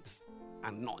anoint,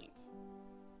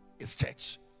 it's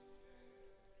church.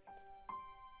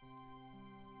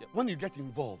 When you get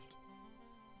involved,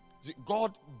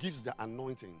 God gives the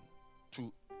anointing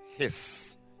to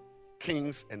his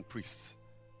kings and priests.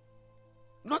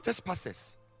 Not just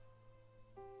pastors.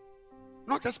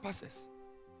 Not just pastors.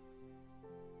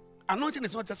 Anointing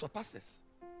is not just for pastors.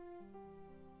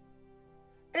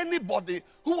 Anybody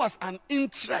who has an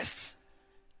interest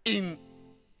in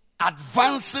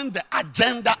advancing the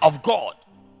agenda of God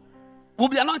will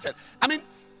be anointed. I mean,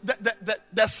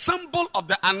 the symbol of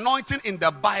the anointing in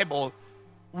the Bible,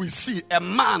 we see a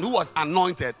man who was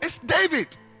anointed. It's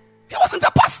David. He wasn't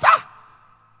a pastor.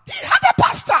 He had a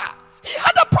pastor. He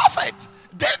had a prophet.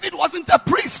 David wasn't a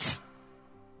priest.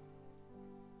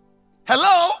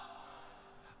 Hello?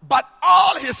 But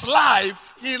all his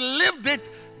life, he lived it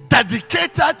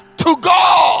dedicated to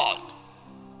God.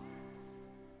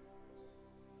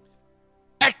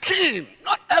 A king.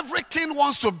 Not every king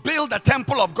wants to build the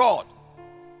temple of God.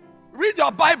 Read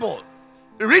your Bible.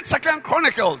 Read 2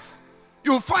 Chronicles.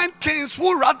 You'll find kings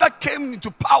who rather came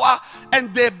into power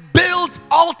and they built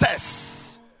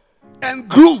altars and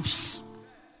groves,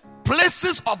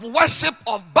 places of worship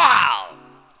of Baal.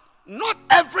 Not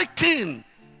every king.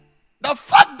 The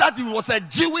fact that he was a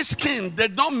Jewish king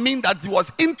did not mean that he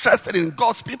was interested in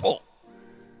God's people.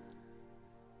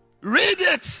 Read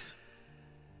it.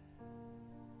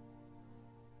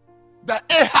 The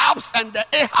Ahabs and the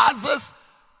Ahazes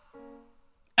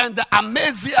and the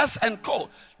Amaziahs and co.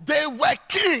 They were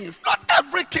kings. Not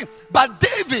every king. But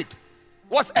David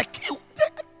was a king.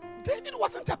 David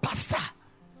wasn't a pastor.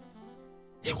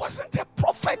 He wasn't a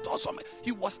prophet or something.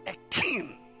 He was a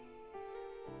king.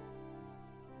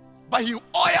 But his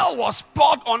oil was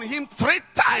poured on him 3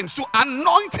 times to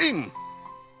anoint him.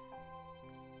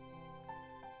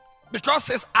 Because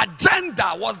his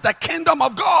agenda was the kingdom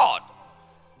of God.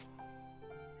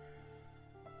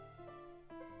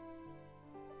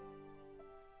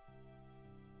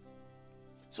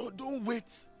 So don't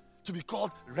wait to be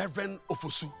called Reverend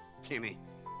Ofosu Kene.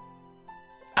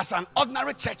 As an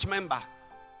ordinary church member,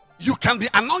 you can be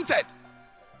anointed.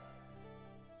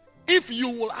 If you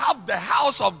will have the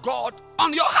house of God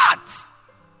on your heart,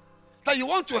 that you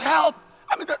want to help.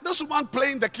 I mean, this woman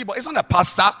playing the keyboard is not a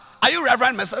pastor. Are you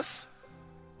Reverend Mrs.?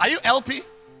 Are you LP?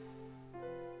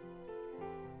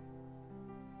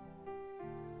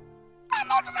 An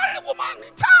ordinary woman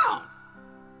in town.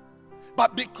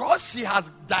 But because she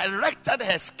has directed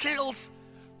her skills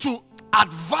to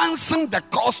advancing the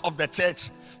cause of the church,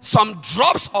 some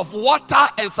drops of water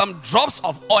and some drops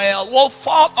of oil will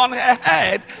fall on her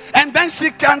head, and then she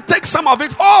can take some of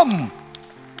it home.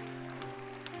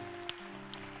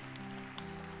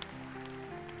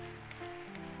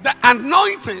 The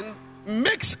anointing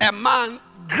makes a man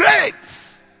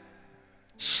great.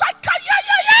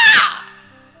 Shaka-ya-ya-ya.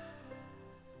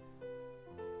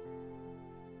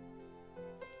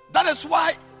 That is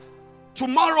why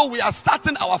tomorrow we are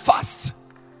starting our fast.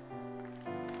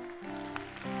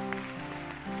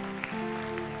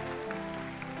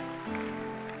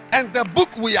 And the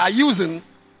book we are using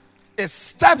is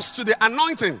Steps to the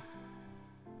Anointing.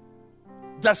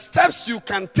 The steps you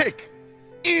can take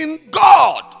in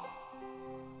God.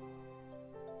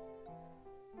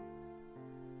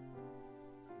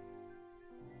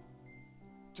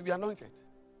 To be anointed.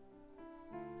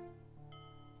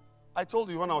 I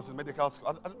told you when I was in medical school,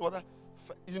 I don't know whether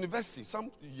university, some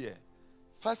year,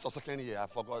 first or second year, I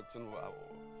forgot.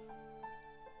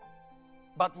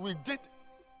 But we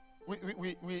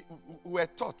were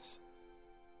taught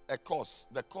a course.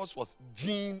 The course was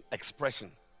gene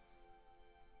expression.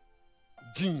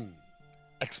 Gene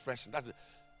expression. That's it.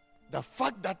 The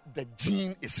fact that the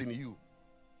gene is in you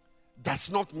does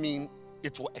not mean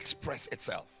it will express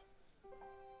itself.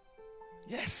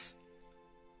 Yes.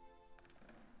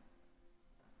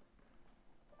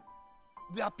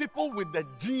 There are people with the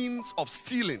genes of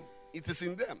stealing. It is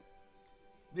in them.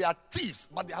 They are thieves,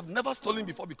 but they have never stolen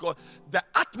before because the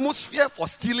atmosphere for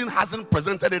stealing hasn't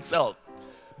presented itself.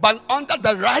 But under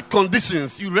the right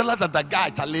conditions, you realize that the guy,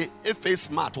 Charlie, is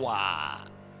smart. Wow.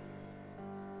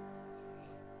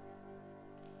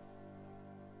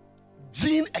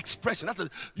 Gene expression. That's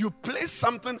it. You place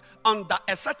something under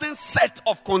a certain set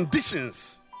of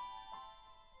conditions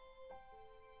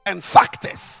and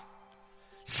factors.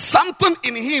 Something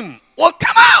in him will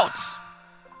come out.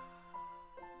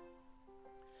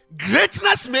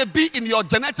 Greatness may be in your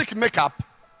genetic makeup,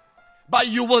 But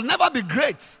you will never be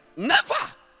great. Never.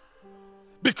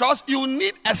 Because you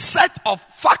need a set of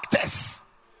factors.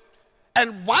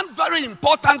 And one very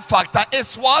important factor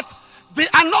is what? The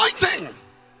anointing.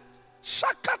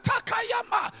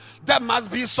 Shakatakayama. There must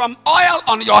be some oil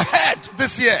on your head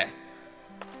this year.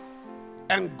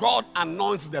 And God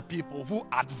anoints the people who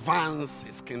advance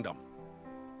his kingdom.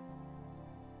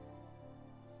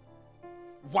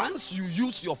 Once you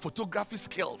use your photography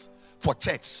skills for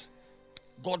church,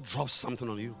 God drops something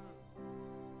on you.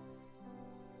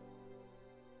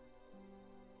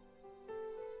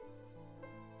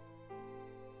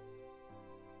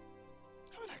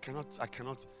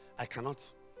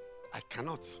 I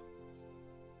cannot.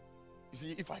 You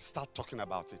see, if I start talking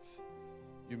about it,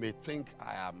 you may think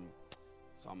I am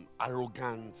some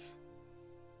arrogant,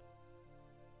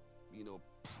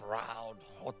 proud,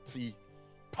 haughty,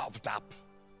 puffed up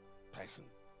person.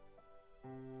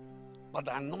 But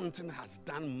the anointing has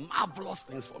done marvelous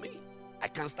things for me. I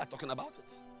can't start talking about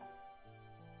it.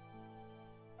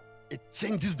 It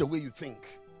changes the way you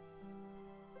think.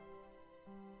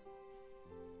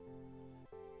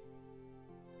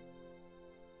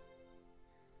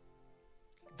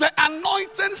 The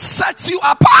anointing sets you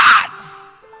apart.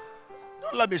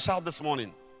 Don't let me shout this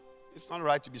morning. It's not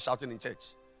right to be shouting in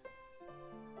church.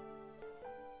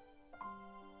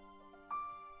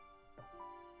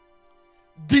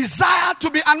 Desire to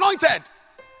be anointed.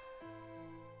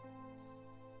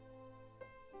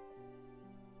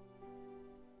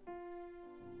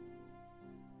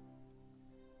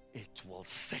 It will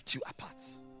set you apart.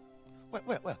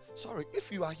 Well, sorry.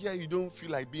 If you are here, you don't feel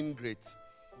like being great,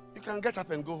 you can get up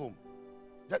and go home.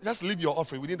 Just leave your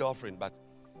offering. We need the offering, but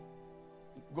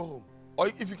go home. Or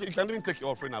if you can even take your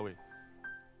offering away.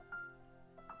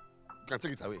 You can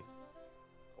take it away.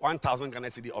 1,000 Ghana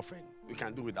cedi offering. You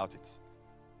can do without it.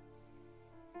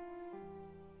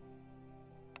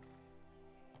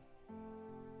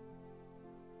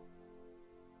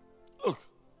 Look.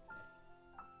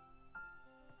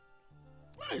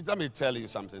 Let me tell you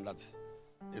something that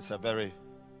is a very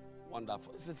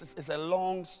wonderful. It's a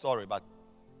long story, but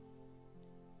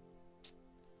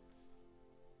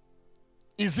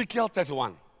Ezekiel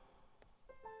 31.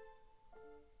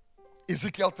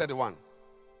 Ezekiel 31.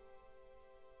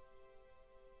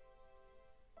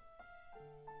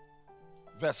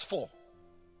 Verse 4.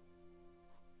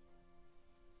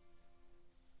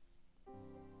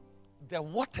 The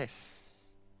waters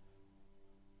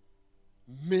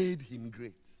made him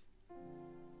great.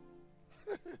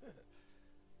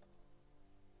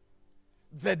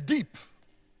 The deep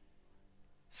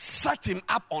set him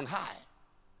up on high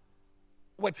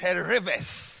with her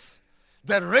rivers,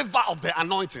 the river of the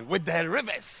anointing, with the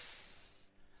rivers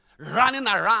running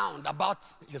around about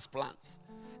his plants,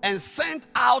 and sent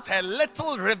out her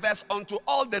little rivers unto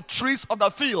all the trees of the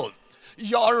field.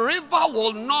 Your river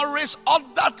will nourish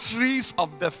other trees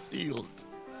of the field.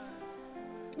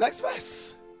 Next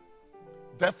verse.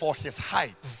 Therefore his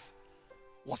height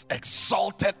was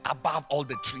exalted above all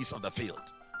the trees of the field,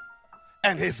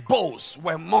 and his boughs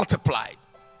were multiplied.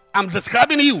 I'm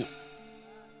describing you.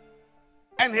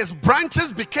 And his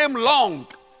branches became long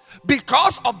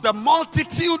because of the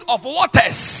multitude of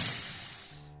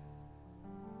waters.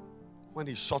 When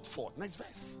he shot forth. Next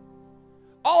verse.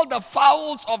 All the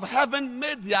fowls of heaven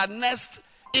made their nest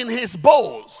in his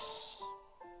boughs,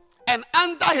 and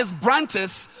under his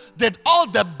branches did all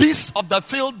the beasts of the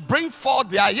field bring forth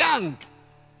their young.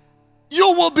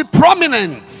 You will be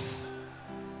prominent,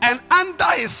 and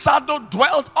under his shadow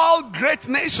dwelt all great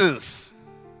nations.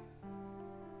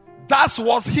 Thus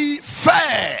was he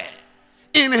fair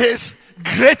in his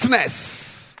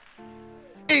greatness,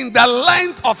 in the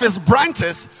length of his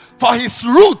branches, for his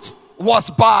root was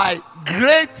by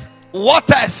great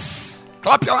waters.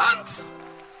 Clap your hands.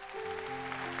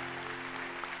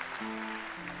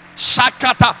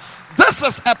 Shakata. This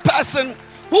is a person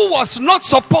who was not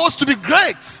supposed to be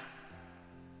great.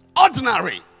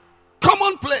 Ordinary,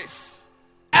 commonplace,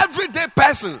 everyday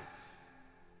person.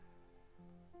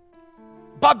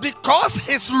 But because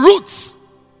his roots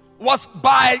was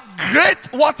by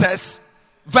great waters,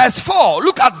 verse 4,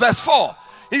 look at verse 4.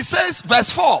 He says,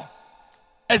 verse 4,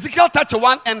 Ezekiel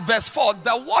 31 and verse 4,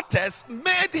 the waters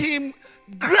made him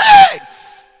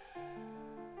great.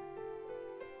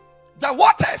 The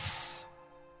waters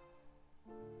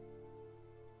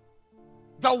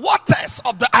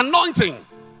of the anointing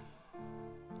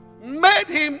made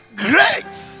him great.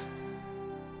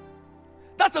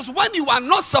 That is when you are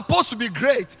not supposed to be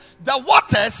great, the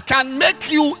waters can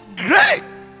make you great.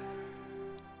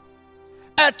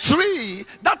 A tree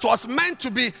that was meant to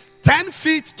be 10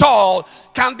 feet tall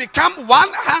can become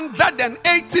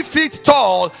 180 feet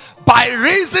tall by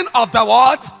reason of the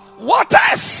what?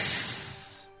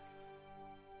 Waters.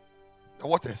 The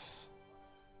waters.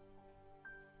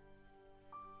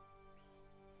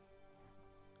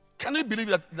 Can you believe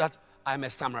that I'm a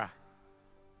stammerer?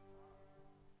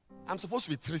 I'm supposed to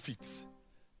be 3 feet.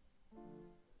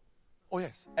 Oh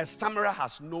yes, a stammerer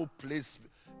has no place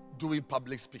doing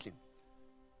public speaking.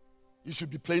 You should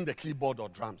be playing the keyboard or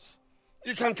drums.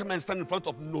 You can't come and stand in front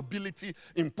of nobility,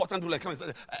 important people like come and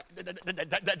say,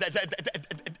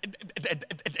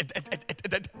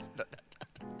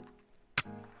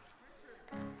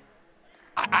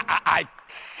 I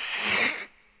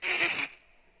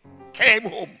came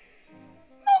home.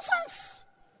 Nonsense.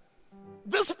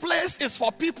 This place is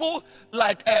for people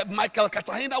like Michael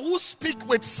Katahina who speak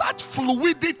with such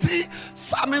fluidity,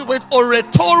 something with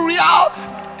oratorial.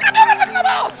 I know what I'm talking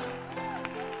about.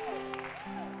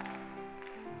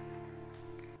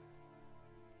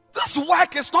 This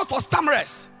work is not for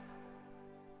stammerers.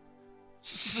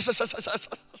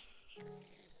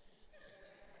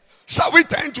 Shall we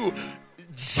turn to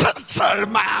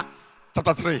Jeremiah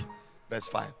chapter 3, verse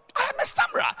 5? I am a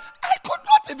stammerer. I could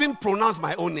not even pronounce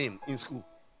my own name in school.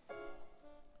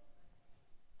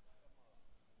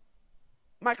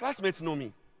 My classmates know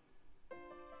me.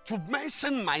 To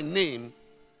mention my name,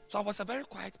 so I was a very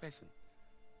quiet person.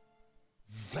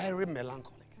 Very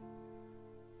melancholic.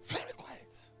 Very quiet.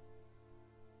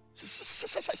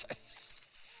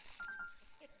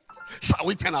 Shall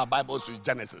we turn our Bibles to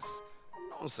Genesis?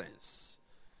 Nonsense.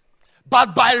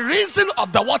 But by reason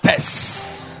of the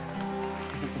waters,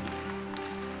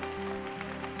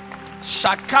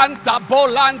 Shakanta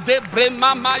Bolande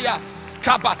Bremamaya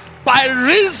Kaba. By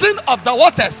reason of the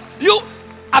waters, you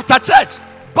after church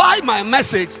buy my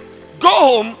message, go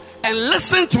home and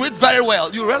listen to it very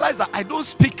well. You realize that I don't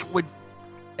speak with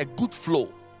a good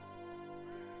flow.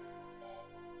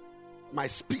 My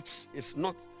speech is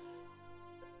not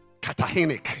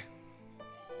catahenic.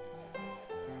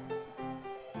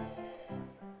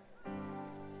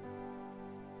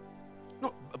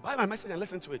 No, buy my message and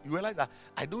listen to it. You realize that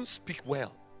I don't speak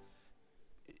well.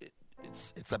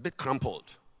 It's a bit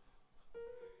crumpled.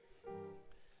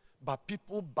 But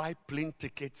people buy plane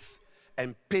tickets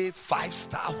and pay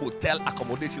 5-star hotel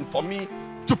accommodation for me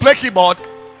to play keyboard,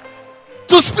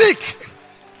 to speak.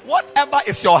 Whatever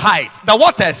is your height, the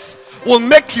waters will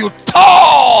make you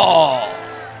tall.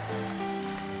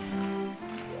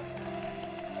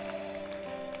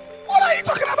 What are you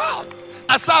talking about?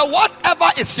 I said, whatever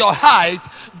is your height,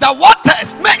 the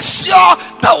waters, make sure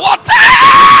the water.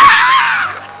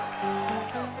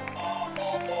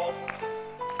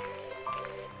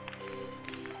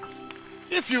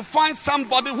 If you find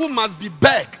somebody who must be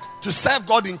begged to serve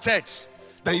God in church,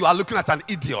 then you are looking at an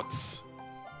idiot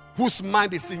whose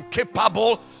mind is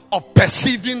incapable of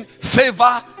perceiving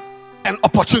favor and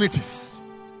opportunities.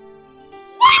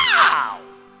 Wow!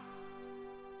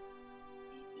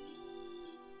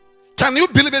 Can you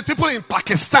believe it? People in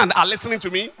Pakistan are listening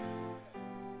to me.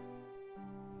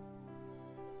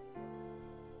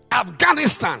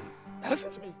 Afghanistan, they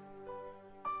listen to me.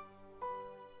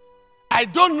 I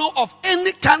don't know of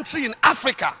any country in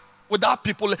Africa without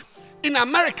people. In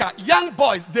America, young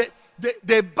boys,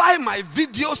 they buy my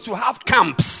videos to have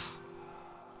camps.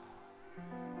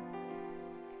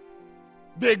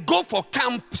 They go for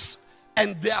camps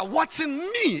and they are watching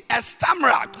me, a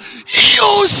stammerer.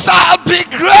 You shall be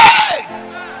great.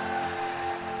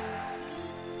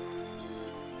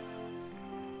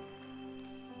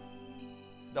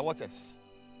 The waters.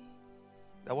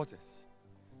 The waters.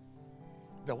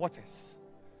 The waters.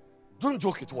 Don't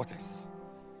joke with waters.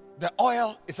 The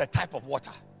oil is a type of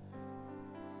water.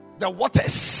 The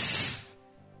waters.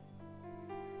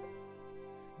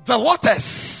 The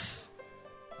waters.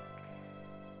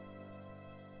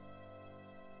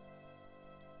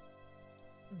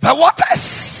 The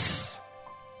waters.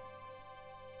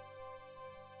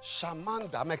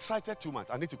 Shamanda. I'm excited too much.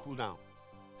 I need to cool down.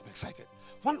 I'm excited.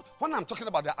 When I'm talking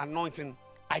about the anointing,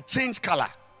 I change color.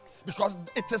 Because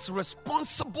it is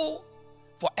responsible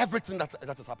for everything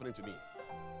that is happening to me.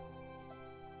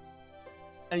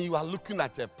 And you are looking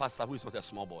at a pastor who is not a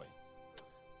small boy.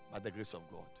 By the grace of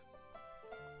God.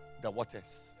 The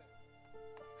waters.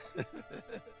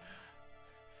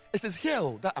 It is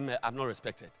here that I'm not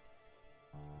respected.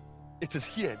 It is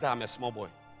here that I'm a small boy.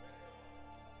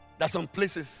 There are some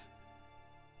places,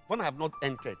 when I have not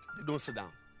entered, they don't sit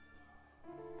down.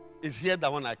 It's here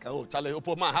that when I can, oh, Charlie,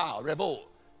 open my house, Revo.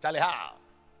 Charlie, how?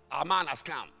 Our man has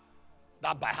come.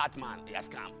 That by heart man, he has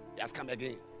come. He has come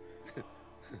again.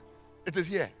 It is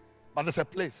here. But there's a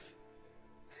place.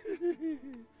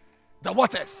 The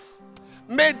waters.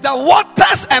 May the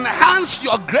waters enhance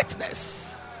your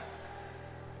greatness.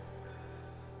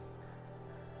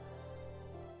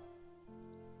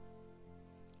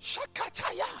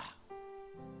 Shakataya.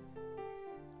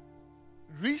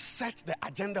 Reset the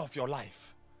agenda of your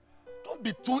life. Don't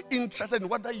be too interested in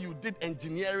whether you did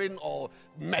engineering or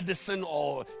medicine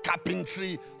or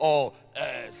carpentry or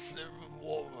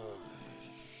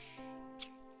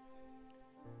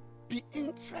be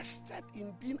interested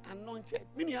in being anointed.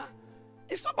 Minia,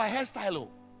 it's not by hairstyle. Oh.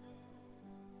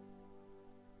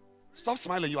 Stop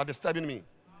smiling. You are disturbing me.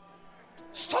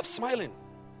 Stop smiling.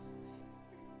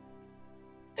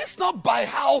 It's not by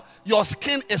how your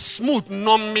skin is smooth.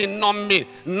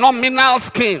 Nominal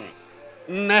skin.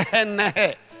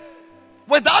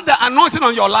 Without the anointing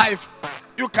on your life,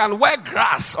 you can wear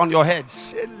grass on your head.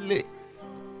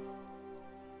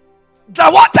 The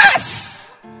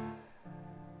waters.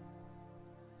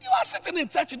 You are sitting in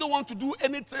church, you don't want to do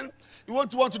anything. You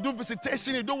want to do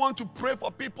visitation. You don't want to pray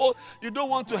for people. You don't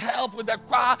want to help with the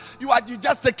choir. You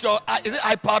just take your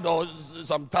iPad or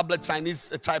some tablet,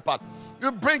 Chinese tripod.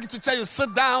 You bring it to church. You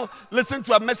sit down, listen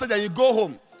to a message, and you go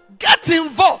home. Get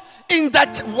involved in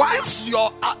that. Once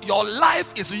your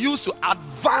life is used to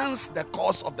advance the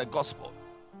cause of the gospel,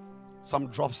 some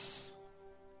drops,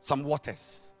 some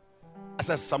waters. I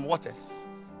said some waters.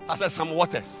 I said some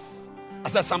waters. I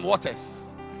said some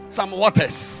waters. Some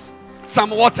waters. Some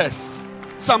waters.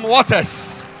 Some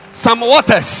waters. Some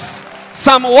waters.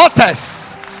 Some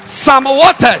waters. Some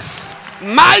waters.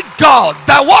 My God,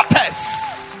 the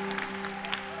waters.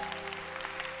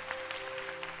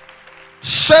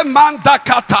 Shemanda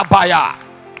katabaya.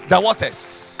 The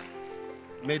waters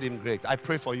made him great. I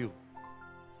pray for you.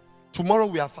 Tomorrow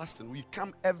we are fasting. We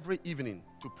come every evening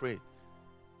to pray.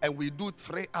 And we do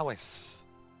 3 hours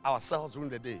ourselves during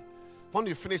the day. When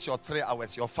you finish your 3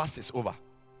 hours, your fast is over.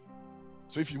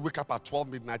 So if you wake up at 12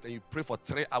 midnight and you pray for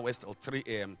 3 hours till 3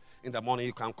 a.m. in the morning,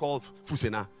 you can call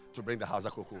Fusena to bring the house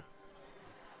of cocoa.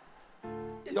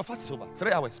 Yeah, your fast is over.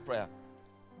 3 hours prayer.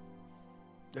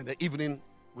 Then the evening,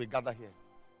 we gather here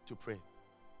to pray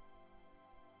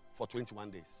for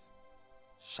 21 days.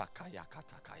 Shakaya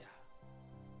katakaya.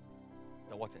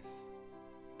 The waters.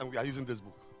 And we are using this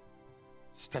book.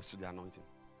 Steps to the anointing.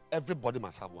 Everybody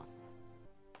must have one.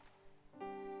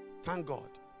 Thank God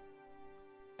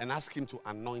and ask him to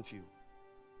anoint you.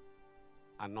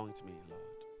 Anoint me, Lord.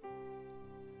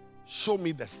 Show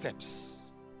me the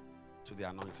steps to the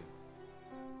anointing.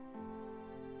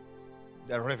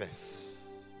 The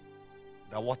rivers,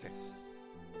 the waters,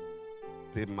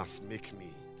 they must make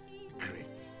me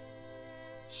great.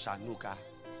 Shanuka,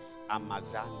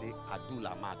 Amazande,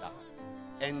 Adulamada,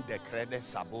 Ende Krede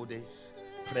Sabode,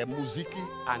 Premuziki,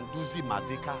 Anduzi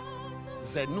Madika,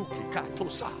 Zenuki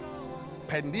Katosa,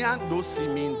 Pendiando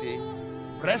Siminde,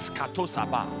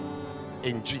 Breskatosaba,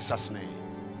 in Jesus' name.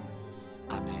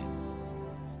 Amen.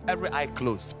 Every eye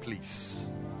closed, please,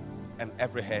 and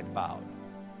every head bowed.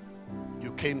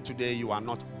 You came today, you are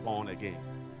not born again.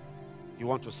 You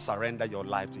want to surrender your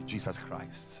life to Jesus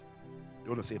Christ. You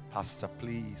want to say, Pastor,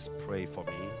 please pray for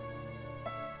me.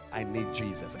 I need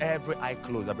Jesus. Every eye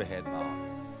closed, every head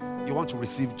bowed. You want to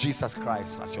receive Jesus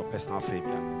Christ as your personal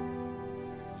Savior.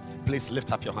 Please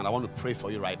lift up your hand. I want to pray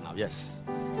for you right now. Yes.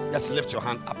 Just lift your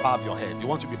hand above your head. You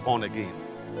want to be born again.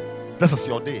 This is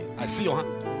your day. I see your hand.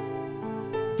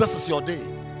 This is your day.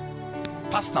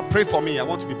 Pastor, pray for me. I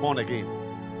want to be born again.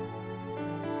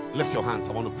 Lift your hands.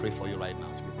 I want to pray for you right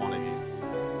now to be born again.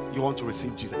 You want to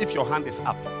receive Jesus. If your hand is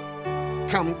up,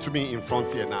 come to me in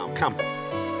front here now. Come.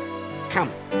 Come.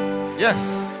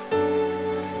 Yes.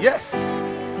 Yes.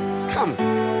 Come.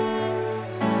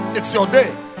 It's your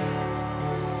day.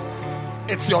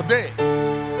 It's your day.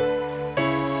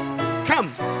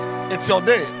 Come. It's your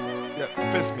day. Yes,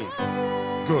 face me.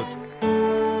 Good.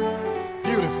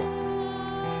 Beautiful.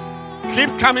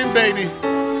 Keep coming, baby.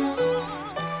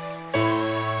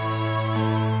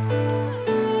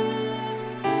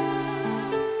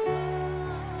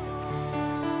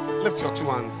 Lift your 2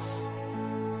 hands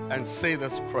and say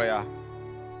this prayer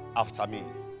after me,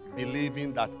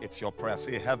 believing that it's your prayer.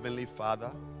 Say, Heavenly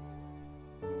Father,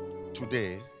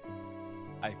 today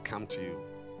I come to you.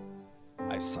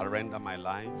 I surrender my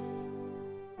life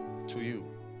to you.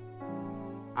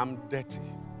 I'm dirty.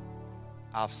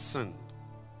 I've sinned.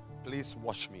 Please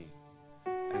wash me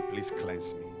and please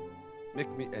cleanse me.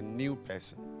 Make me a new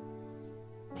person.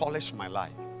 Polish my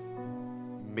life.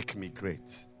 Make me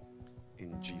great.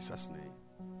 In Jesus' name.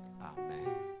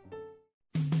 Amen.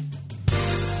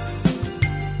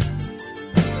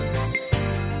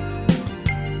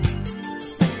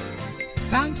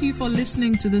 Thank Thank you for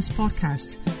listening to this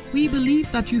podcast. We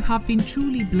believe that you have been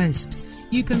truly blessed.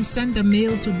 You can send a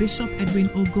mail to Bishop Edwin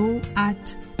Ogo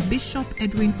at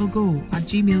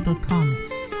bishopedwinogo@gmail.com.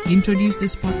 Introduce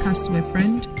this podcast to a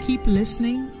friend, keep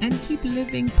listening, and keep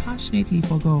living passionately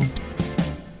for God.